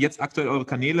 was sind jetzt aktuell eure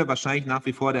Kanäle? Wahrscheinlich nach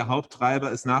wie vor der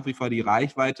Haupttreiber ist nach wie vor die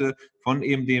Reichweite von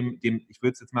eben dem ich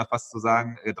würde es jetzt mal fast so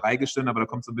sagen, Dreigestirn, aber da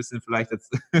kommt so ein bisschen vielleicht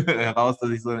jetzt heraus, dass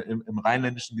ich so im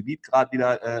rheinländischen Gebiet gerade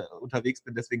wieder unterwegs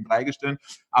bin, deswegen Dreigestirn.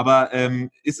 Aber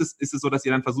ist es so, dass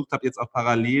ihr dann versucht habt, jetzt auch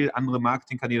parallel andere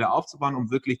Marketingkanäle aufzubauen,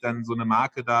 um wirklich dann so eine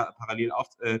Marke da parallel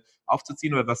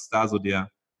aufzuziehen, oder was ist da so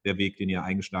der Weg, den ihr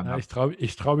eingeschlagen habt?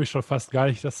 Ich trau mich schon fast gar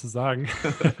nicht, das zu sagen.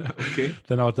 Okay.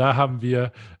 Denn auch da haben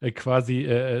wir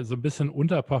quasi so ein bisschen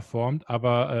unterperformt,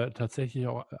 aber tatsächlich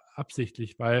auch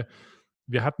absichtlich, weil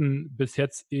wir hatten bis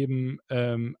jetzt eben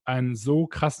einen so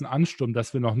krassen Ansturm,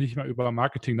 dass wir noch nicht mal über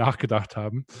Marketing nachgedacht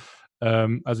haben.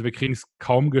 Also wir kriegen es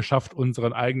kaum geschafft,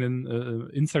 unseren eigenen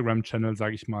Instagram-Channel,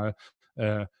 sage ich mal,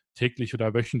 täglich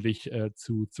oder wöchentlich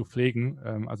zu pflegen.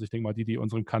 Also ich denke mal, die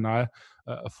unserem Kanal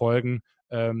folgen,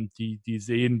 die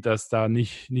sehen, dass da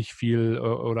nicht viel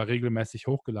oder regelmäßig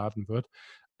hochgeladen wird.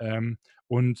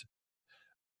 Und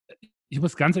ich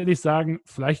muss ganz ehrlich sagen,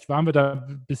 vielleicht waren wir da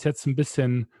bis jetzt ein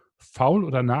bisschen faul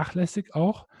oder nachlässig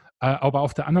auch. Aber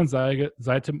auf der anderen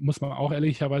Seite muss man auch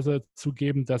ehrlicherweise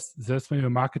zugeben, dass selbst wenn wir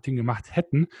Marketing gemacht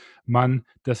hätten, man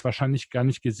das wahrscheinlich gar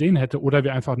nicht gesehen hätte oder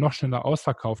wir einfach noch schneller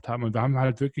ausverkauft haben. Und wir haben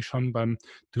halt wirklich schon beim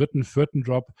 3., 4.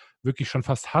 Drop wirklich schon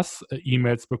fast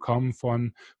Hass-E-Mails bekommen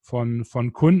von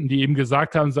Kunden, die eben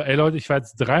gesagt haben, so, ey Leute, ich war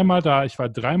jetzt 3-mal da, ich war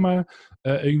 3-mal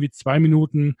irgendwie 2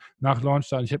 Minuten nach Launch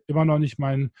da und ich habe immer noch nicht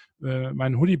meinen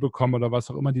Hoodie bekommen oder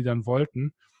was auch immer die dann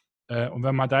wollten. Und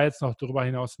wenn man da jetzt noch darüber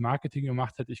hinaus Marketing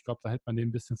gemacht hätte, ich glaube, da hätte man den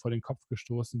ein bisschen vor den Kopf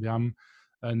gestoßen. Wir haben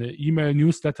eine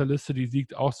E-Mail-Newsletter-Liste, die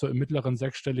liegt auch so im mittleren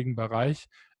sechsstelligen Bereich.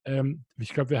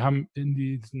 Ich glaube, wir haben in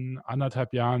diesen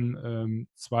 1,5 Jahren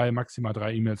 2, maximal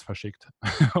 3 E-Mails verschickt.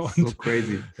 Und, so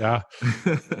crazy. Ja,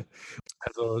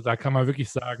 also da kann man wirklich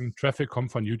sagen, Traffic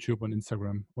kommt von YouTube und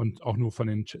Instagram und auch nur von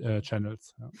den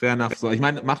Channels. Ja. Fair enough. So, ich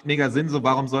meine, macht mega Sinn. So,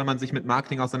 warum soll man sich mit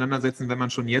Marketing auseinandersetzen, wenn man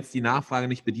schon jetzt die Nachfrage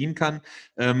nicht bedienen kann?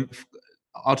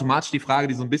 Automatisch die Frage,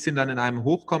 die so ein bisschen dann in einem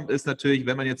hochkommt, ist natürlich,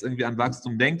 wenn man jetzt irgendwie an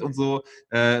Wachstum denkt und so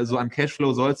an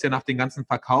Cashflow soll es ja nach den ganzen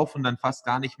Verkaufen dann fast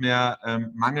gar nicht mehr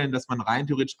mangeln, dass man rein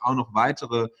theoretisch auch noch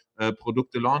weitere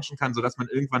Produkte launchen kann, sodass man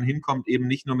irgendwann hinkommt, eben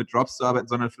nicht nur mit Drops zu arbeiten,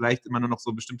 sondern vielleicht immer nur noch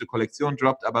so bestimmte Kollektionen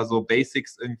droppt, aber so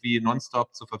Basics irgendwie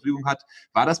nonstop zur Verfügung hat.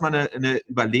 War das mal eine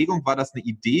Überlegung, war das eine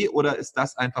Idee oder ist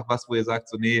das einfach was, wo ihr sagt,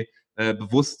 so nee,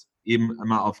 bewusst eben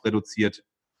immer auf reduzierte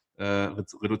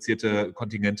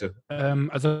Kontingente?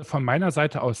 Also von meiner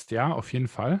Seite aus ja, auf jeden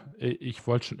Fall. Ich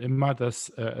wollte schon immer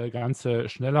das Ganze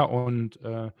schneller und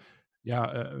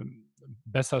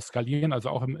besser skalieren, also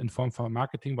auch in Form von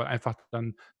Marketing, weil einfach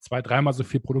dann 2-3-mal so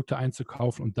viele Produkte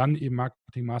einzukaufen und dann eben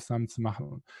Marketingmaßnahmen zu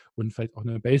machen und vielleicht auch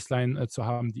eine Baseline zu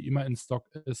haben, die immer in Stock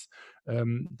ist.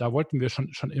 Da wollten wir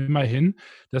schon immer hin.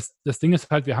 Das Ding ist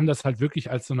halt, wir haben das halt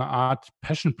wirklich als so eine Art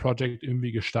Passion-Project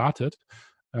irgendwie gestartet.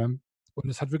 Und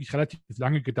es hat wirklich relativ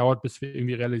lange gedauert, bis wir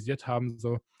irgendwie realisiert haben,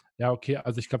 so, ja, okay,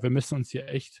 also ich glaube, wir müssen uns hier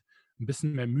echt ein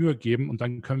bisschen mehr Mühe geben und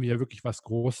dann können wir ja wirklich was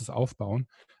Großes aufbauen,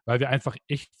 weil wir einfach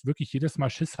echt wirklich jedes Mal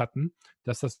Schiss hatten,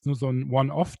 dass das nur so ein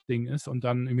One-Off-Ding ist und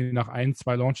dann irgendwie nach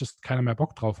 1-2 Launches keiner mehr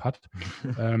Bock drauf hat.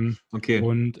 Okay.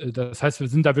 Und das heißt, wir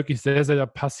sind da wirklich sehr, sehr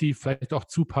passiv, vielleicht auch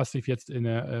zu passiv jetzt in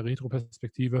der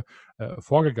Retro-Perspektive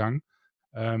vorgegangen.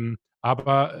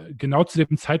 Aber genau zu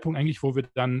dem Zeitpunkt eigentlich, wo wir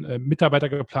dann Mitarbeiter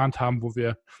geplant haben, wo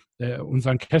wir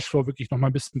unseren Cashflow wirklich noch mal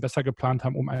ein bisschen besser geplant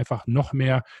haben, um einfach noch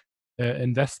mehr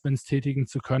Investments tätigen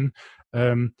zu können.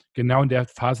 Genau in der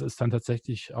Phase ist dann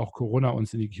tatsächlich auch Corona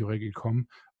uns in die Quere gekommen.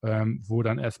 wo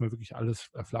dann erstmal wirklich alles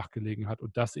flach gelegen hat.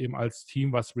 Und das eben als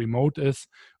Team, was remote ist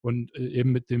und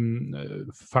eben mit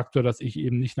dem Faktor, dass ich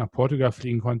eben nicht nach Portugal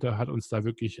fliegen konnte, hat uns da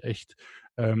wirklich echt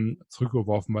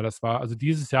zurückgeworfen, weil das war, also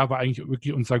dieses Jahr war eigentlich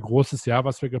wirklich unser großes Jahr,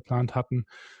 was wir geplant hatten.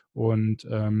 Und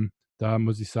da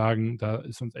muss ich sagen, da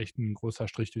ist uns echt ein großer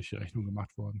Strich durch die Rechnung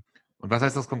gemacht worden. Und was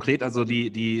heißt das konkret? Also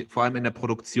die vor allem in der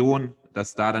Produktion,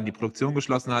 dass da dann die Produktion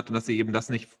geschlossen hat und dass ihr eben das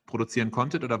nicht produzieren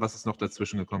konntet, oder was ist noch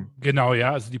dazwischen gekommen? Genau,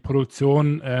 ja, also die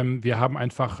Produktion, wir haben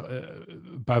einfach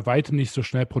bei weitem nicht so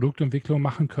schnell Produktentwicklung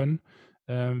machen können,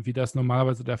 wie das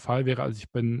normalerweise der Fall wäre. Also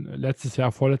ich bin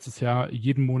vorletztes Jahr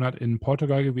jeden Monat in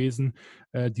Portugal gewesen.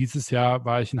 Dieses Jahr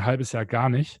war ich ein halbes Jahr gar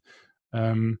nicht.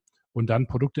 Und dann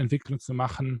Produktentwicklung zu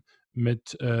machen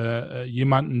mit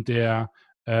jemandem, der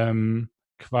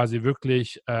quasi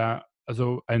wirklich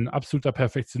also ein absoluter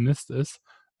Perfektionist ist,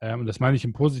 und das meine ich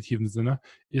im positiven Sinne,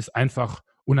 ist einfach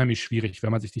unheimlich schwierig,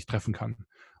 wenn man sich nicht treffen kann.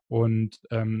 Und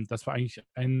das war eigentlich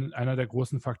einer der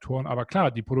großen Faktoren. Aber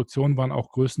klar, die Produktionen waren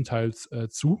auch größtenteils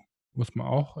zu, muss man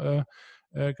auch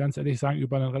ganz ehrlich sagen,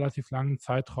 über einen relativ langen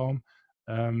Zeitraum.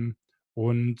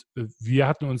 Und wir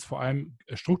hatten uns vor allem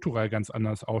strukturell ganz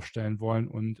anders aufstellen wollen.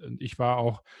 Und ich war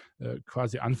auch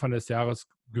quasi Anfang des Jahres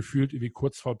gefühlt wie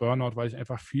kurz vor Burnout, weil ich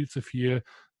einfach viel zu viel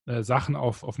Sachen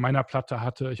auf meiner Platte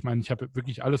hatte. Ich meine, ich habe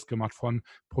wirklich alles gemacht, von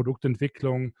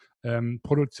Produktentwicklung,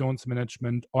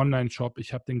 Produktionsmanagement, Online-Shop.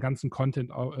 Ich habe den ganzen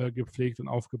Content gepflegt und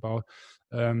aufgebaut.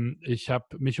 Ich habe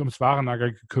mich ums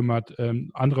Warenlager gekümmert,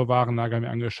 andere Warenlager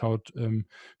mir angeschaut,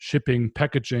 Shipping,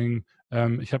 Packaging.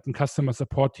 Ich habe ein Customer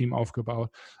Support Team aufgebaut.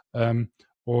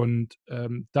 Und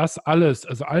das alles,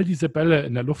 also all diese Bälle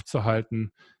in der Luft zu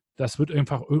halten, das wird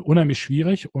einfach unheimlich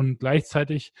schwierig, und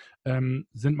gleichzeitig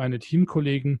sind meine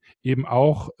Teamkollegen eben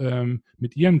auch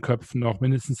mit ihren Köpfen noch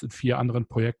mindestens in 4 anderen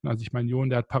Projekten. Also ich meine, Jon,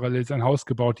 der hat parallel sein Haus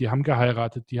gebaut, die haben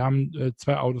geheiratet, die haben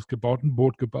 2 Autos gebaut, ein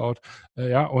Boot gebaut,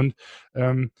 ja, und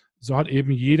so hat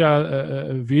eben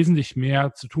jeder wesentlich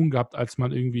mehr zu tun gehabt, als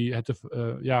man irgendwie hätte,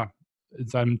 ja, in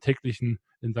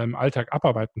seinem Alltag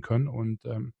abarbeiten können. Und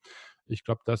ich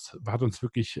glaube, das hat uns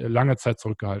wirklich lange Zeit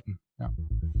zurückgehalten. Ja.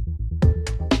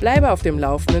 Bleibe auf dem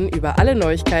Laufenden über alle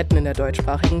Neuigkeiten in der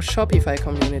deutschsprachigen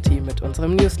Shopify-Community mit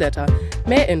unserem Newsletter.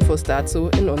 Mehr Infos dazu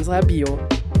in unserer Bio.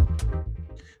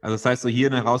 Also das heißt, so hier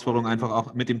eine Herausforderung einfach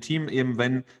auch mit dem Team, eben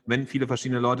wenn viele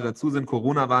verschiedene Leute dazu sind.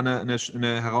 Corona war eine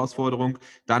Herausforderung.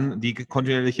 Dann die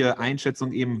kontinuierliche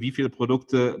Einschätzung eben, wie viele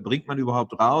Produkte bringt man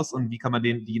überhaupt raus und wie kann man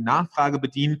die Nachfrage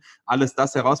bedienen. Alles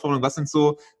das Herausforderungen. Was sind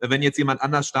so, wenn jetzt jemand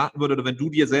anders starten würde oder wenn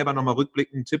du dir selber nochmal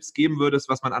rückblickend Tipps geben würdest,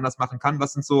 was man anders machen kann?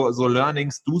 Was sind so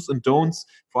Learnings, Do's und Don'ts,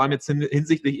 vor allem jetzt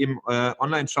hinsichtlich eben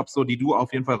Online-Shops, so die du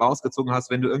auf jeden Fall rausgezogen hast,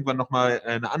 wenn du irgendwann nochmal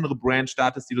eine andere Brand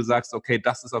startest, die du sagst, okay,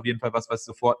 das ist auf jeden Fall was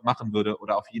sofort machen würde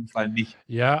oder auf jeden Fall nicht?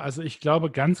 Ja, also ich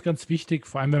glaube, ganz, ganz wichtig,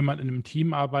 vor allem wenn man in einem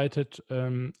Team arbeitet,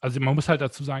 also man muss halt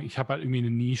dazu sagen, ich habe halt irgendwie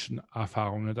eine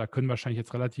Nischenerfahrung. Ne? Da können wahrscheinlich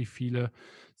jetzt relativ viele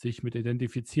sich mit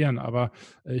identifizieren. Aber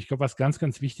ich glaube, was ganz,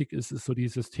 ganz wichtig ist, ist so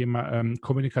dieses Thema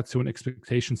Kommunikation,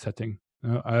 Expectation Setting.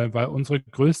 Weil unsere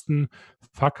größten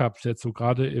Fuck-ups jetzt so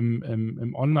gerade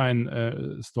im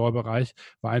Online-Store-Bereich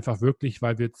war einfach wirklich,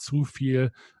 weil wir zu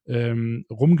viel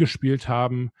rumgespielt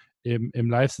haben im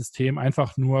Live-System,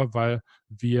 einfach nur, weil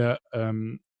wir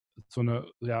so eine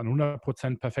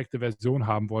 100% perfekte Version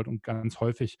haben wollten, und ganz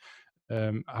häufig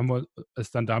haben wir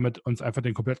es dann damit uns einfach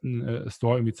den kompletten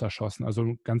Store irgendwie zerschossen. Also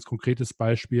ein ganz konkretes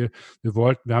Beispiel,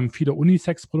 wir haben viele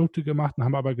Unisex-Produkte gemacht und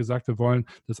haben aber gesagt, wir wollen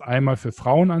das einmal für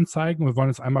Frauen anzeigen und wir wollen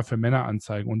es einmal für Männer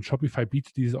anzeigen, und Shopify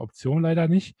bietet diese Option leider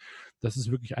nicht. Das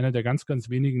ist wirklich eine der ganz, ganz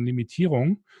wenigen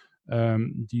Limitierungen,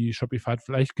 die Shopify hat.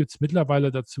 Vielleicht gibt es mittlerweile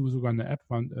dazu sogar eine App,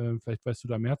 vielleicht weißt du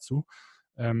da mehr zu.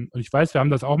 Und ich weiß, wir haben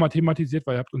das auch mal thematisiert,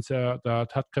 weil ihr habt uns ja da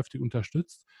tatkräftig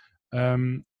unterstützt.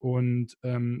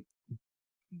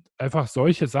 Einfach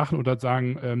solche Sachen, oder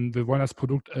sagen, wir wollen das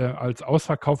Produkt als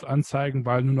ausverkauft anzeigen,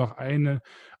 weil nur noch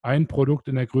ein Produkt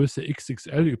in der Größe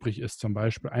XXL übrig ist zum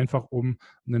Beispiel, einfach um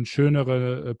eine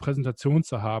schönere Präsentation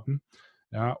zu haben.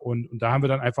 Ja, und da haben wir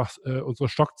dann einfach unsere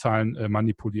Stockzahlen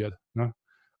manipuliert. Ne?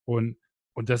 Und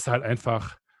das ist halt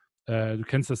einfach, du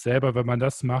kennst das selber, wenn man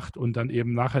das macht und dann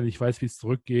eben nachher nicht weiß, wie es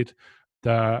zurückgeht,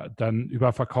 dann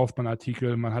überverkauft man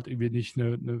Artikel, man hat irgendwie nicht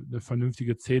eine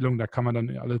vernünftige Zählung, da kann man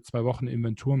dann alle 2 Wochen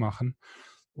Inventur machen.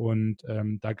 Und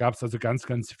da gab es also ganz,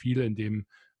 ganz viel in dem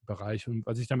Bereich. Und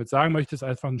was ich damit sagen möchte, ist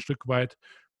einfach ein Stück weit,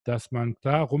 dass man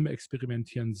klar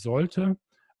rumexperimentieren sollte,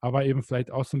 aber eben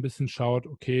vielleicht auch so ein bisschen schaut,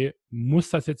 okay,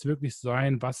 muss das jetzt wirklich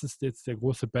sein? Was ist jetzt der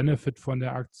große Benefit von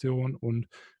der Aktion und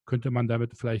könnte man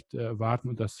damit vielleicht warten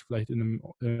und das vielleicht in einem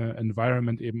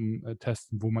Environment eben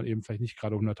testen, wo man eben vielleicht nicht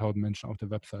gerade 100.000 Menschen auf der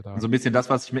Webseite Und hat. so ein bisschen das,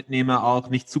 was ich mitnehme, auch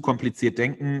nicht zu kompliziert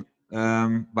denken,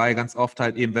 weil ganz oft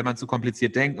halt eben, wenn man zu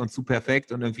kompliziert denkt und zu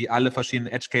perfekt und irgendwie alle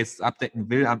verschiedenen Edge Cases abdecken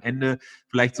will, am Ende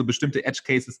vielleicht so bestimmte Edge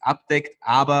Cases abdeckt,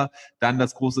 aber dann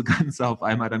das große Ganze auf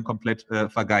einmal dann komplett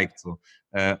vergeigt. So.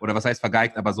 Oder was heißt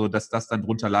vergeigt, aber so, dass das dann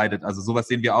drunter leidet. Also sowas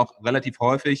sehen wir auch relativ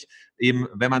häufig, eben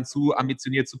wenn man zu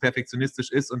ambitioniert, zu perfektionistisch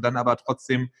ist und dann aber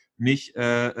trotzdem nicht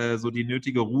so die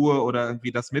nötige Ruhe oder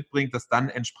irgendwie das mitbringt, dass dann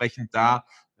entsprechend da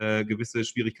gewisse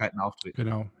Schwierigkeiten auftreten.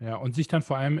 Genau, ja. Und sich dann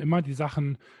vor allem immer die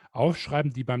Sachen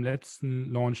aufschreiben, die beim letzten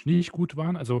Launch nicht gut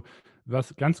waren. Also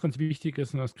was ganz, ganz wichtig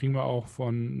ist, und das kriegen wir auch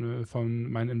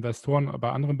von meinen Investoren bei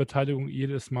anderen Beteiligungen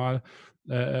jedes Mal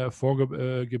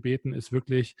vorgebeten, ist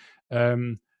wirklich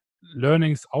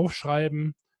Learnings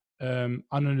aufschreiben,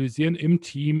 analysieren im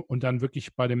Team und dann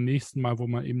wirklich bei dem nächsten Mal, wo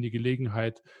man eben die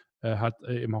Gelegenheit hat,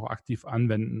 eben auch aktiv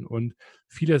anwenden. Und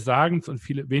viele sagen es und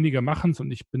viele wenige machen es und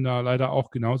ich bin da leider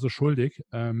auch genauso schuldig.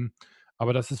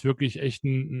 Aber das ist wirklich echt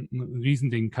ein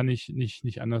Riesending, kann ich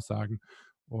nicht anders sagen.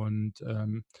 Und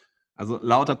Also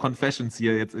lauter Confessions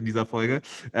hier jetzt in dieser Folge.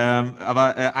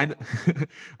 Aber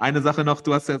eine Sache noch,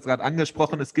 du hast jetzt gerade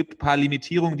angesprochen, es gibt ein paar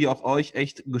Limitierungen, die auch euch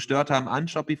echt gestört haben an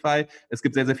Shopify. Es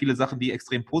gibt sehr, sehr viele Sachen, die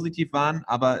extrem positiv waren,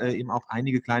 aber eben auch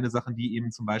einige kleine Sachen, die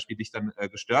eben zum Beispiel dich dann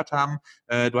gestört haben.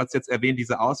 Du hast jetzt erwähnt,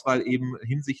 diese Auswahl eben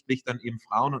hinsichtlich dann eben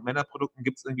Frauen- und Männerprodukten.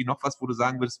 Gibt es irgendwie noch was, wo du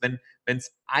sagen würdest, wenn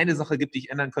es eine Sache gibt, die ich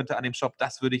ändern könnte an dem Shop,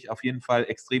 das würde ich auf jeden Fall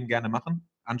extrem gerne machen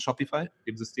an Shopify,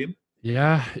 dem System?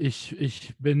 ja,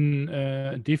 ich bin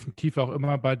definitiv auch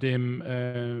immer bei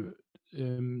dem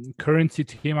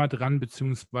Currency-Thema dran,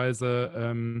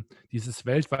 beziehungsweise dieses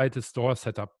weltweite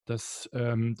Store-Setup. Das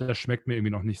schmeckt mir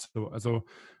irgendwie noch nicht so. Also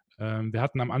wir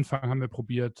hatten am Anfang, haben wir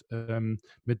probiert,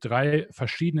 mit 3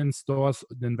 verschiedenen Stores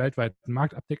den weltweiten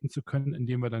Markt abdecken zu können,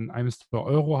 indem wir dann in einem Store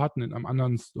Euro hatten, in einem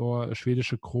anderen Store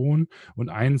schwedische Kronen und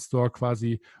einen Store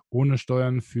quasi ohne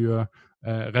Steuern für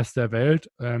Rest der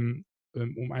Welt.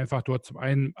 Um einfach dort zum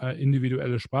einen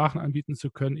individuelle Sprachen anbieten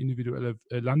zu können, individuelle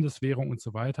Landeswährung und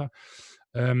so weiter.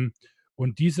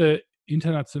 Und diese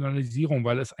Internationalisierung,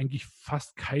 weil es eigentlich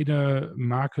fast keine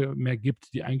Marke mehr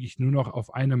gibt, die eigentlich nur noch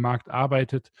auf einem Markt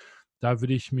arbeitet, da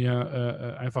würde ich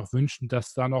mir einfach wünschen,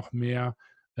 dass da noch mehr,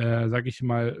 sage ich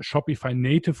mal, Shopify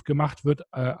Native gemacht wird,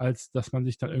 als dass man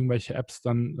sich dann irgendwelche Apps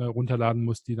dann runterladen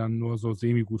muss, die dann nur so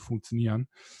semi-gut funktionieren.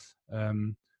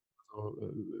 Ähm, so,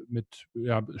 mit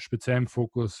speziellem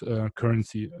Fokus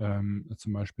Currency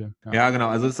zum Beispiel. Ja. Ja, genau.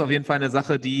 Also es ist auf jeden Fall eine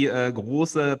Sache, die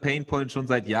große Painpoint schon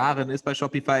seit Jahren ist bei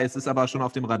Shopify. Es ist aber schon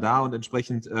auf dem Radar und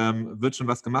entsprechend wird schon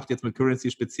was gemacht. Jetzt mit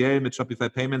Currency speziell, mit Shopify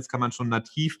Payments kann man schon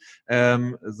nativ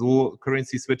so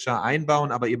Currency-Switcher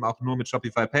einbauen, aber eben auch nur mit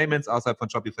Shopify Payments, außerhalb von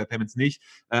Shopify Payments nicht.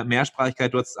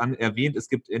 Mehrsprachigkeit, du hast es erwähnt, es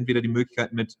gibt entweder die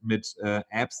Möglichkeit mit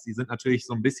Apps, die sind natürlich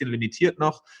so ein bisschen limitiert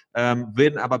noch,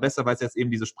 werden aber besser, weil es jetzt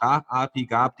eben diese Sprach-API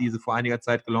gab, die vor einiger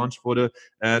Zeit gelauncht wurde.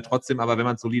 Trotzdem aber, wenn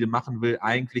man es solide machen will,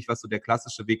 eigentlich, was so der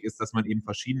klassische Weg ist, dass man eben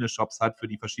verschiedene Shops hat für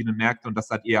die verschiedenen Märkte und das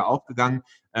seid ihr ja auch gegangen.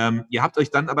 Ihr habt euch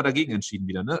dann aber dagegen entschieden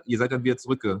wieder, ne? Ihr seid dann wieder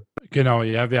zurückgegangen Genau,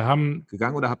 ja, wir haben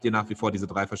oder habt ihr nach wie vor diese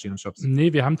 3 verschiedenen Shops?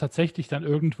 Nee, wir haben tatsächlich dann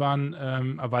irgendwann,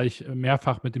 weil ich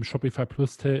mehrfach mit dem Shopify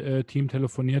Plus Team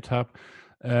telefoniert habe,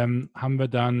 haben wir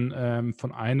dann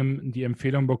von einem die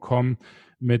Empfehlung bekommen,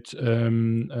 mit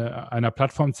einer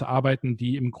Plattform zu arbeiten,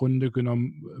 die im Grunde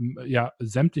genommen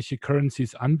sämtliche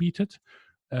Currencies anbietet.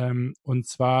 Und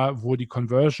zwar, wo die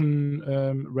Conversion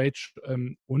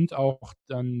Rate und auch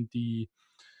dann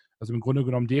also im Grunde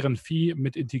genommen deren Fee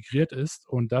mit integriert ist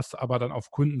und das aber dann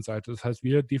auf Kundenseite. Das heißt,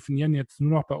 wir definieren jetzt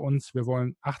nur noch bei uns, wir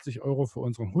wollen 80 € für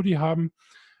unseren Hoodie haben.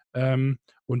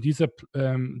 Und diese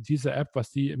App,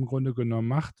 was die im Grunde genommen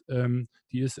macht,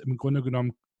 die ist im Grunde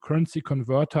genommen Currency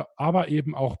Converter, aber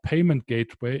eben auch Payment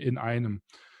Gateway in einem.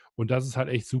 Und das ist halt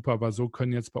echt super, weil so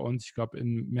können jetzt bei uns, ich glaube,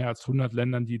 in mehr als 100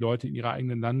 Ländern die Leute in ihrer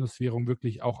eigenen Landeswährung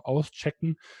wirklich auch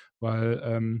auschecken,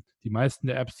 weil die meisten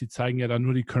der Apps, die zeigen ja dann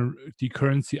nur die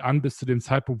Currency an bis zu dem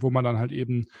Zeitpunkt, wo man dann halt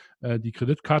eben die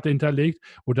Kreditkarte hinterlegt.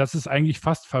 Und das ist eigentlich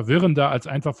fast verwirrender, als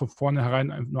einfach von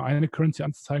vornherein nur eine Currency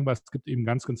anzuzeigen, weil es gibt eben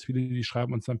ganz, ganz viele, die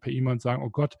schreiben uns dann per E-Mail und sagen,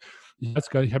 oh Gott, ich weiß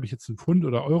gar nicht, habe ich jetzt einen Pfund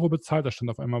oder Euro bezahlt? Da stand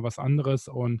auf einmal was anderes.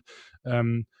 Und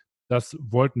das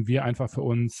wollten wir einfach für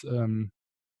uns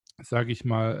sage ich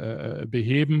mal,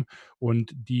 beheben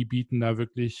und die bieten da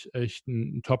wirklich echt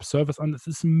einen Top-Service an. Es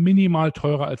ist minimal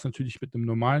teurer, als natürlich mit einem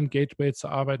normalen Gateway zu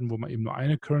arbeiten, wo man eben nur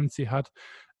eine Currency hat.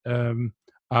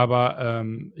 Aber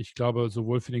ich glaube,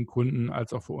 sowohl für den Kunden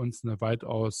als auch für uns eine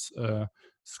weitaus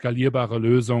skalierbare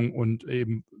Lösung, und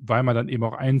eben, weil man dann eben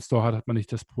auch einen Store hat, hat man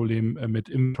nicht das Problem mit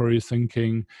Inventory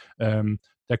Syncing,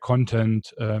 der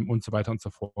Content und so weiter und so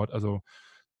fort. Also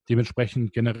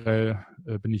dementsprechend generell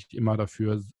bin ich immer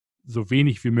dafür, so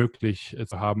wenig wie möglich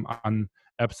zu haben an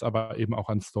Apps, aber eben auch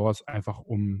an Stores, einfach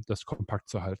um das kompakt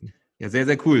zu halten. Ja, sehr,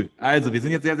 sehr cool. Also, wir sind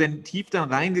jetzt sehr, sehr tief da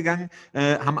reingegangen,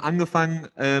 haben angefangen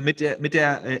mit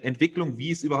der Entwicklung,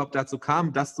 wie es überhaupt dazu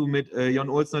kam, dass du mit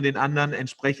Jon Olsen und den anderen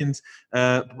entsprechend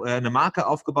eine Marke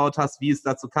aufgebaut hast, wie es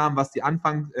dazu kam, was die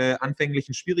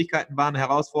anfänglichen Schwierigkeiten waren,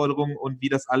 Herausforderungen und wie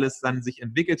das alles dann sich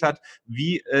entwickelt hat,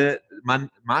 wie man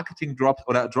Marketing-Drops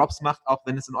oder Drops macht, auch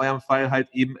wenn es in eurem Fall halt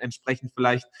eben entsprechend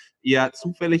vielleicht eher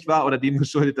zufällig war oder dem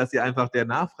geschuldet, dass ihr einfach der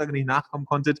Nachfrage nicht nachkommen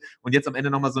konntet. Und jetzt am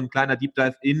Ende nochmal so ein kleiner Deep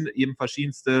Dive in eben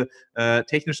verschiedenste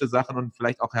technische Sachen und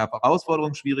vielleicht auch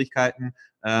Herausforderungen, Schwierigkeiten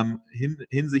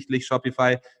hinsichtlich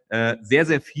Shopify. Sehr,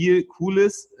 sehr viel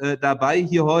Cooles dabei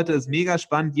hier heute. Ist mega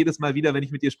spannend. Jedes Mal wieder, wenn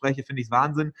ich mit dir spreche, finde ich es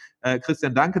Wahnsinn.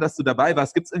 Christian, danke, dass du dabei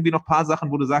warst. Gibt es irgendwie noch ein paar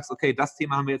Sachen, wo du sagst, okay, das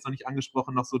Thema haben wir jetzt noch nicht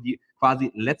angesprochen, noch so die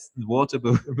quasi letzten Worte,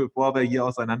 bevor wir hier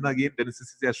auseinandergehen? Denn es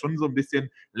ist ja schon so ein bisschen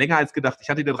länger als gedacht. Ich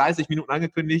hatte dir 30 Minuten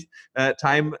angekündigt.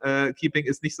 Timekeeping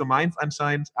ist nicht so meins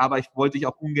anscheinend, aber ich wollte dich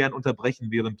auch ungern unterbrechen,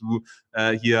 während du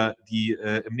hier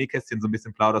im Nähkästchen so ein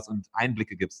bisschen plauderst und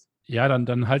Einblicke gibst. Ja,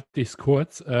 dann halte ich es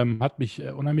kurz. Hat mich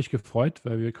unheimlich gefreut,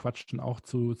 weil wir quatschen auch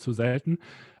zu selten.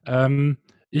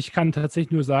 Ich kann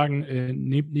tatsächlich nur sagen,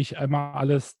 nehmt nicht einmal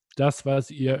alles das, was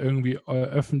ihr irgendwie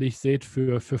öffentlich seht,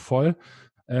 für voll.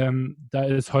 Da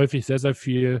ist häufig sehr, sehr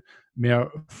viel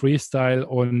mehr Freestyle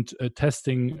und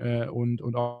Testing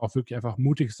und auch wirklich einfach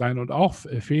mutig sein und auch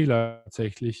Fehler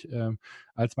tatsächlich,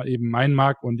 als man eben meinen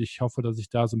mag. Und ich hoffe, dass ich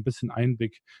da so ein bisschen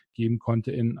Einblick geben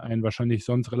konnte in einen wahrscheinlich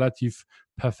sonst relativ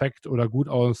perfekt oder gut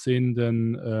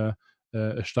aussehenden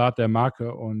Start der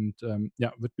Marke. Und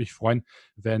ja, würde mich freuen,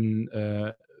 wenn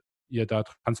ihr da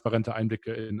transparente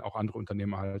Einblicke in auch andere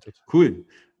Unternehmen erhaltet. Cool.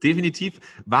 Definitiv.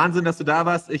 Wahnsinn, dass du da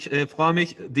warst. Ich freue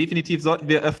mich. Definitiv sollten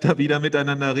wir öfter wieder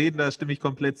miteinander reden. Da stimme ich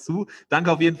komplett zu.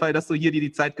 Danke auf jeden Fall, dass du hier dir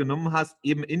die Zeit genommen hast,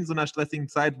 eben in so einer stressigen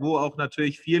Zeit, wo auch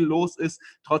natürlich viel los ist.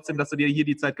 Trotzdem, dass du dir hier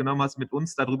die Zeit genommen hast, mit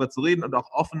uns darüber zu reden und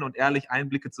auch offen und ehrlich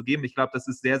Einblicke zu geben. Ich glaube, das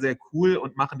ist sehr, sehr cool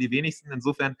und machen die wenigsten.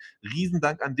 Insofern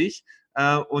Riesendank an dich.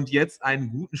 Und jetzt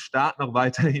einen guten Start noch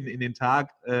weiterhin in den Tag.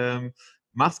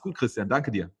 Mach's gut, Christian.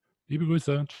 Danke dir. Liebe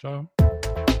Grüße. Ciao.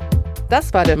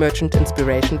 Das war der Merchant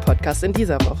Inspiration Podcast in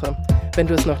dieser Woche. Wenn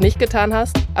du es noch nicht getan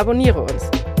hast, abonniere uns.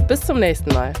 Bis zum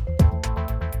nächsten Mal.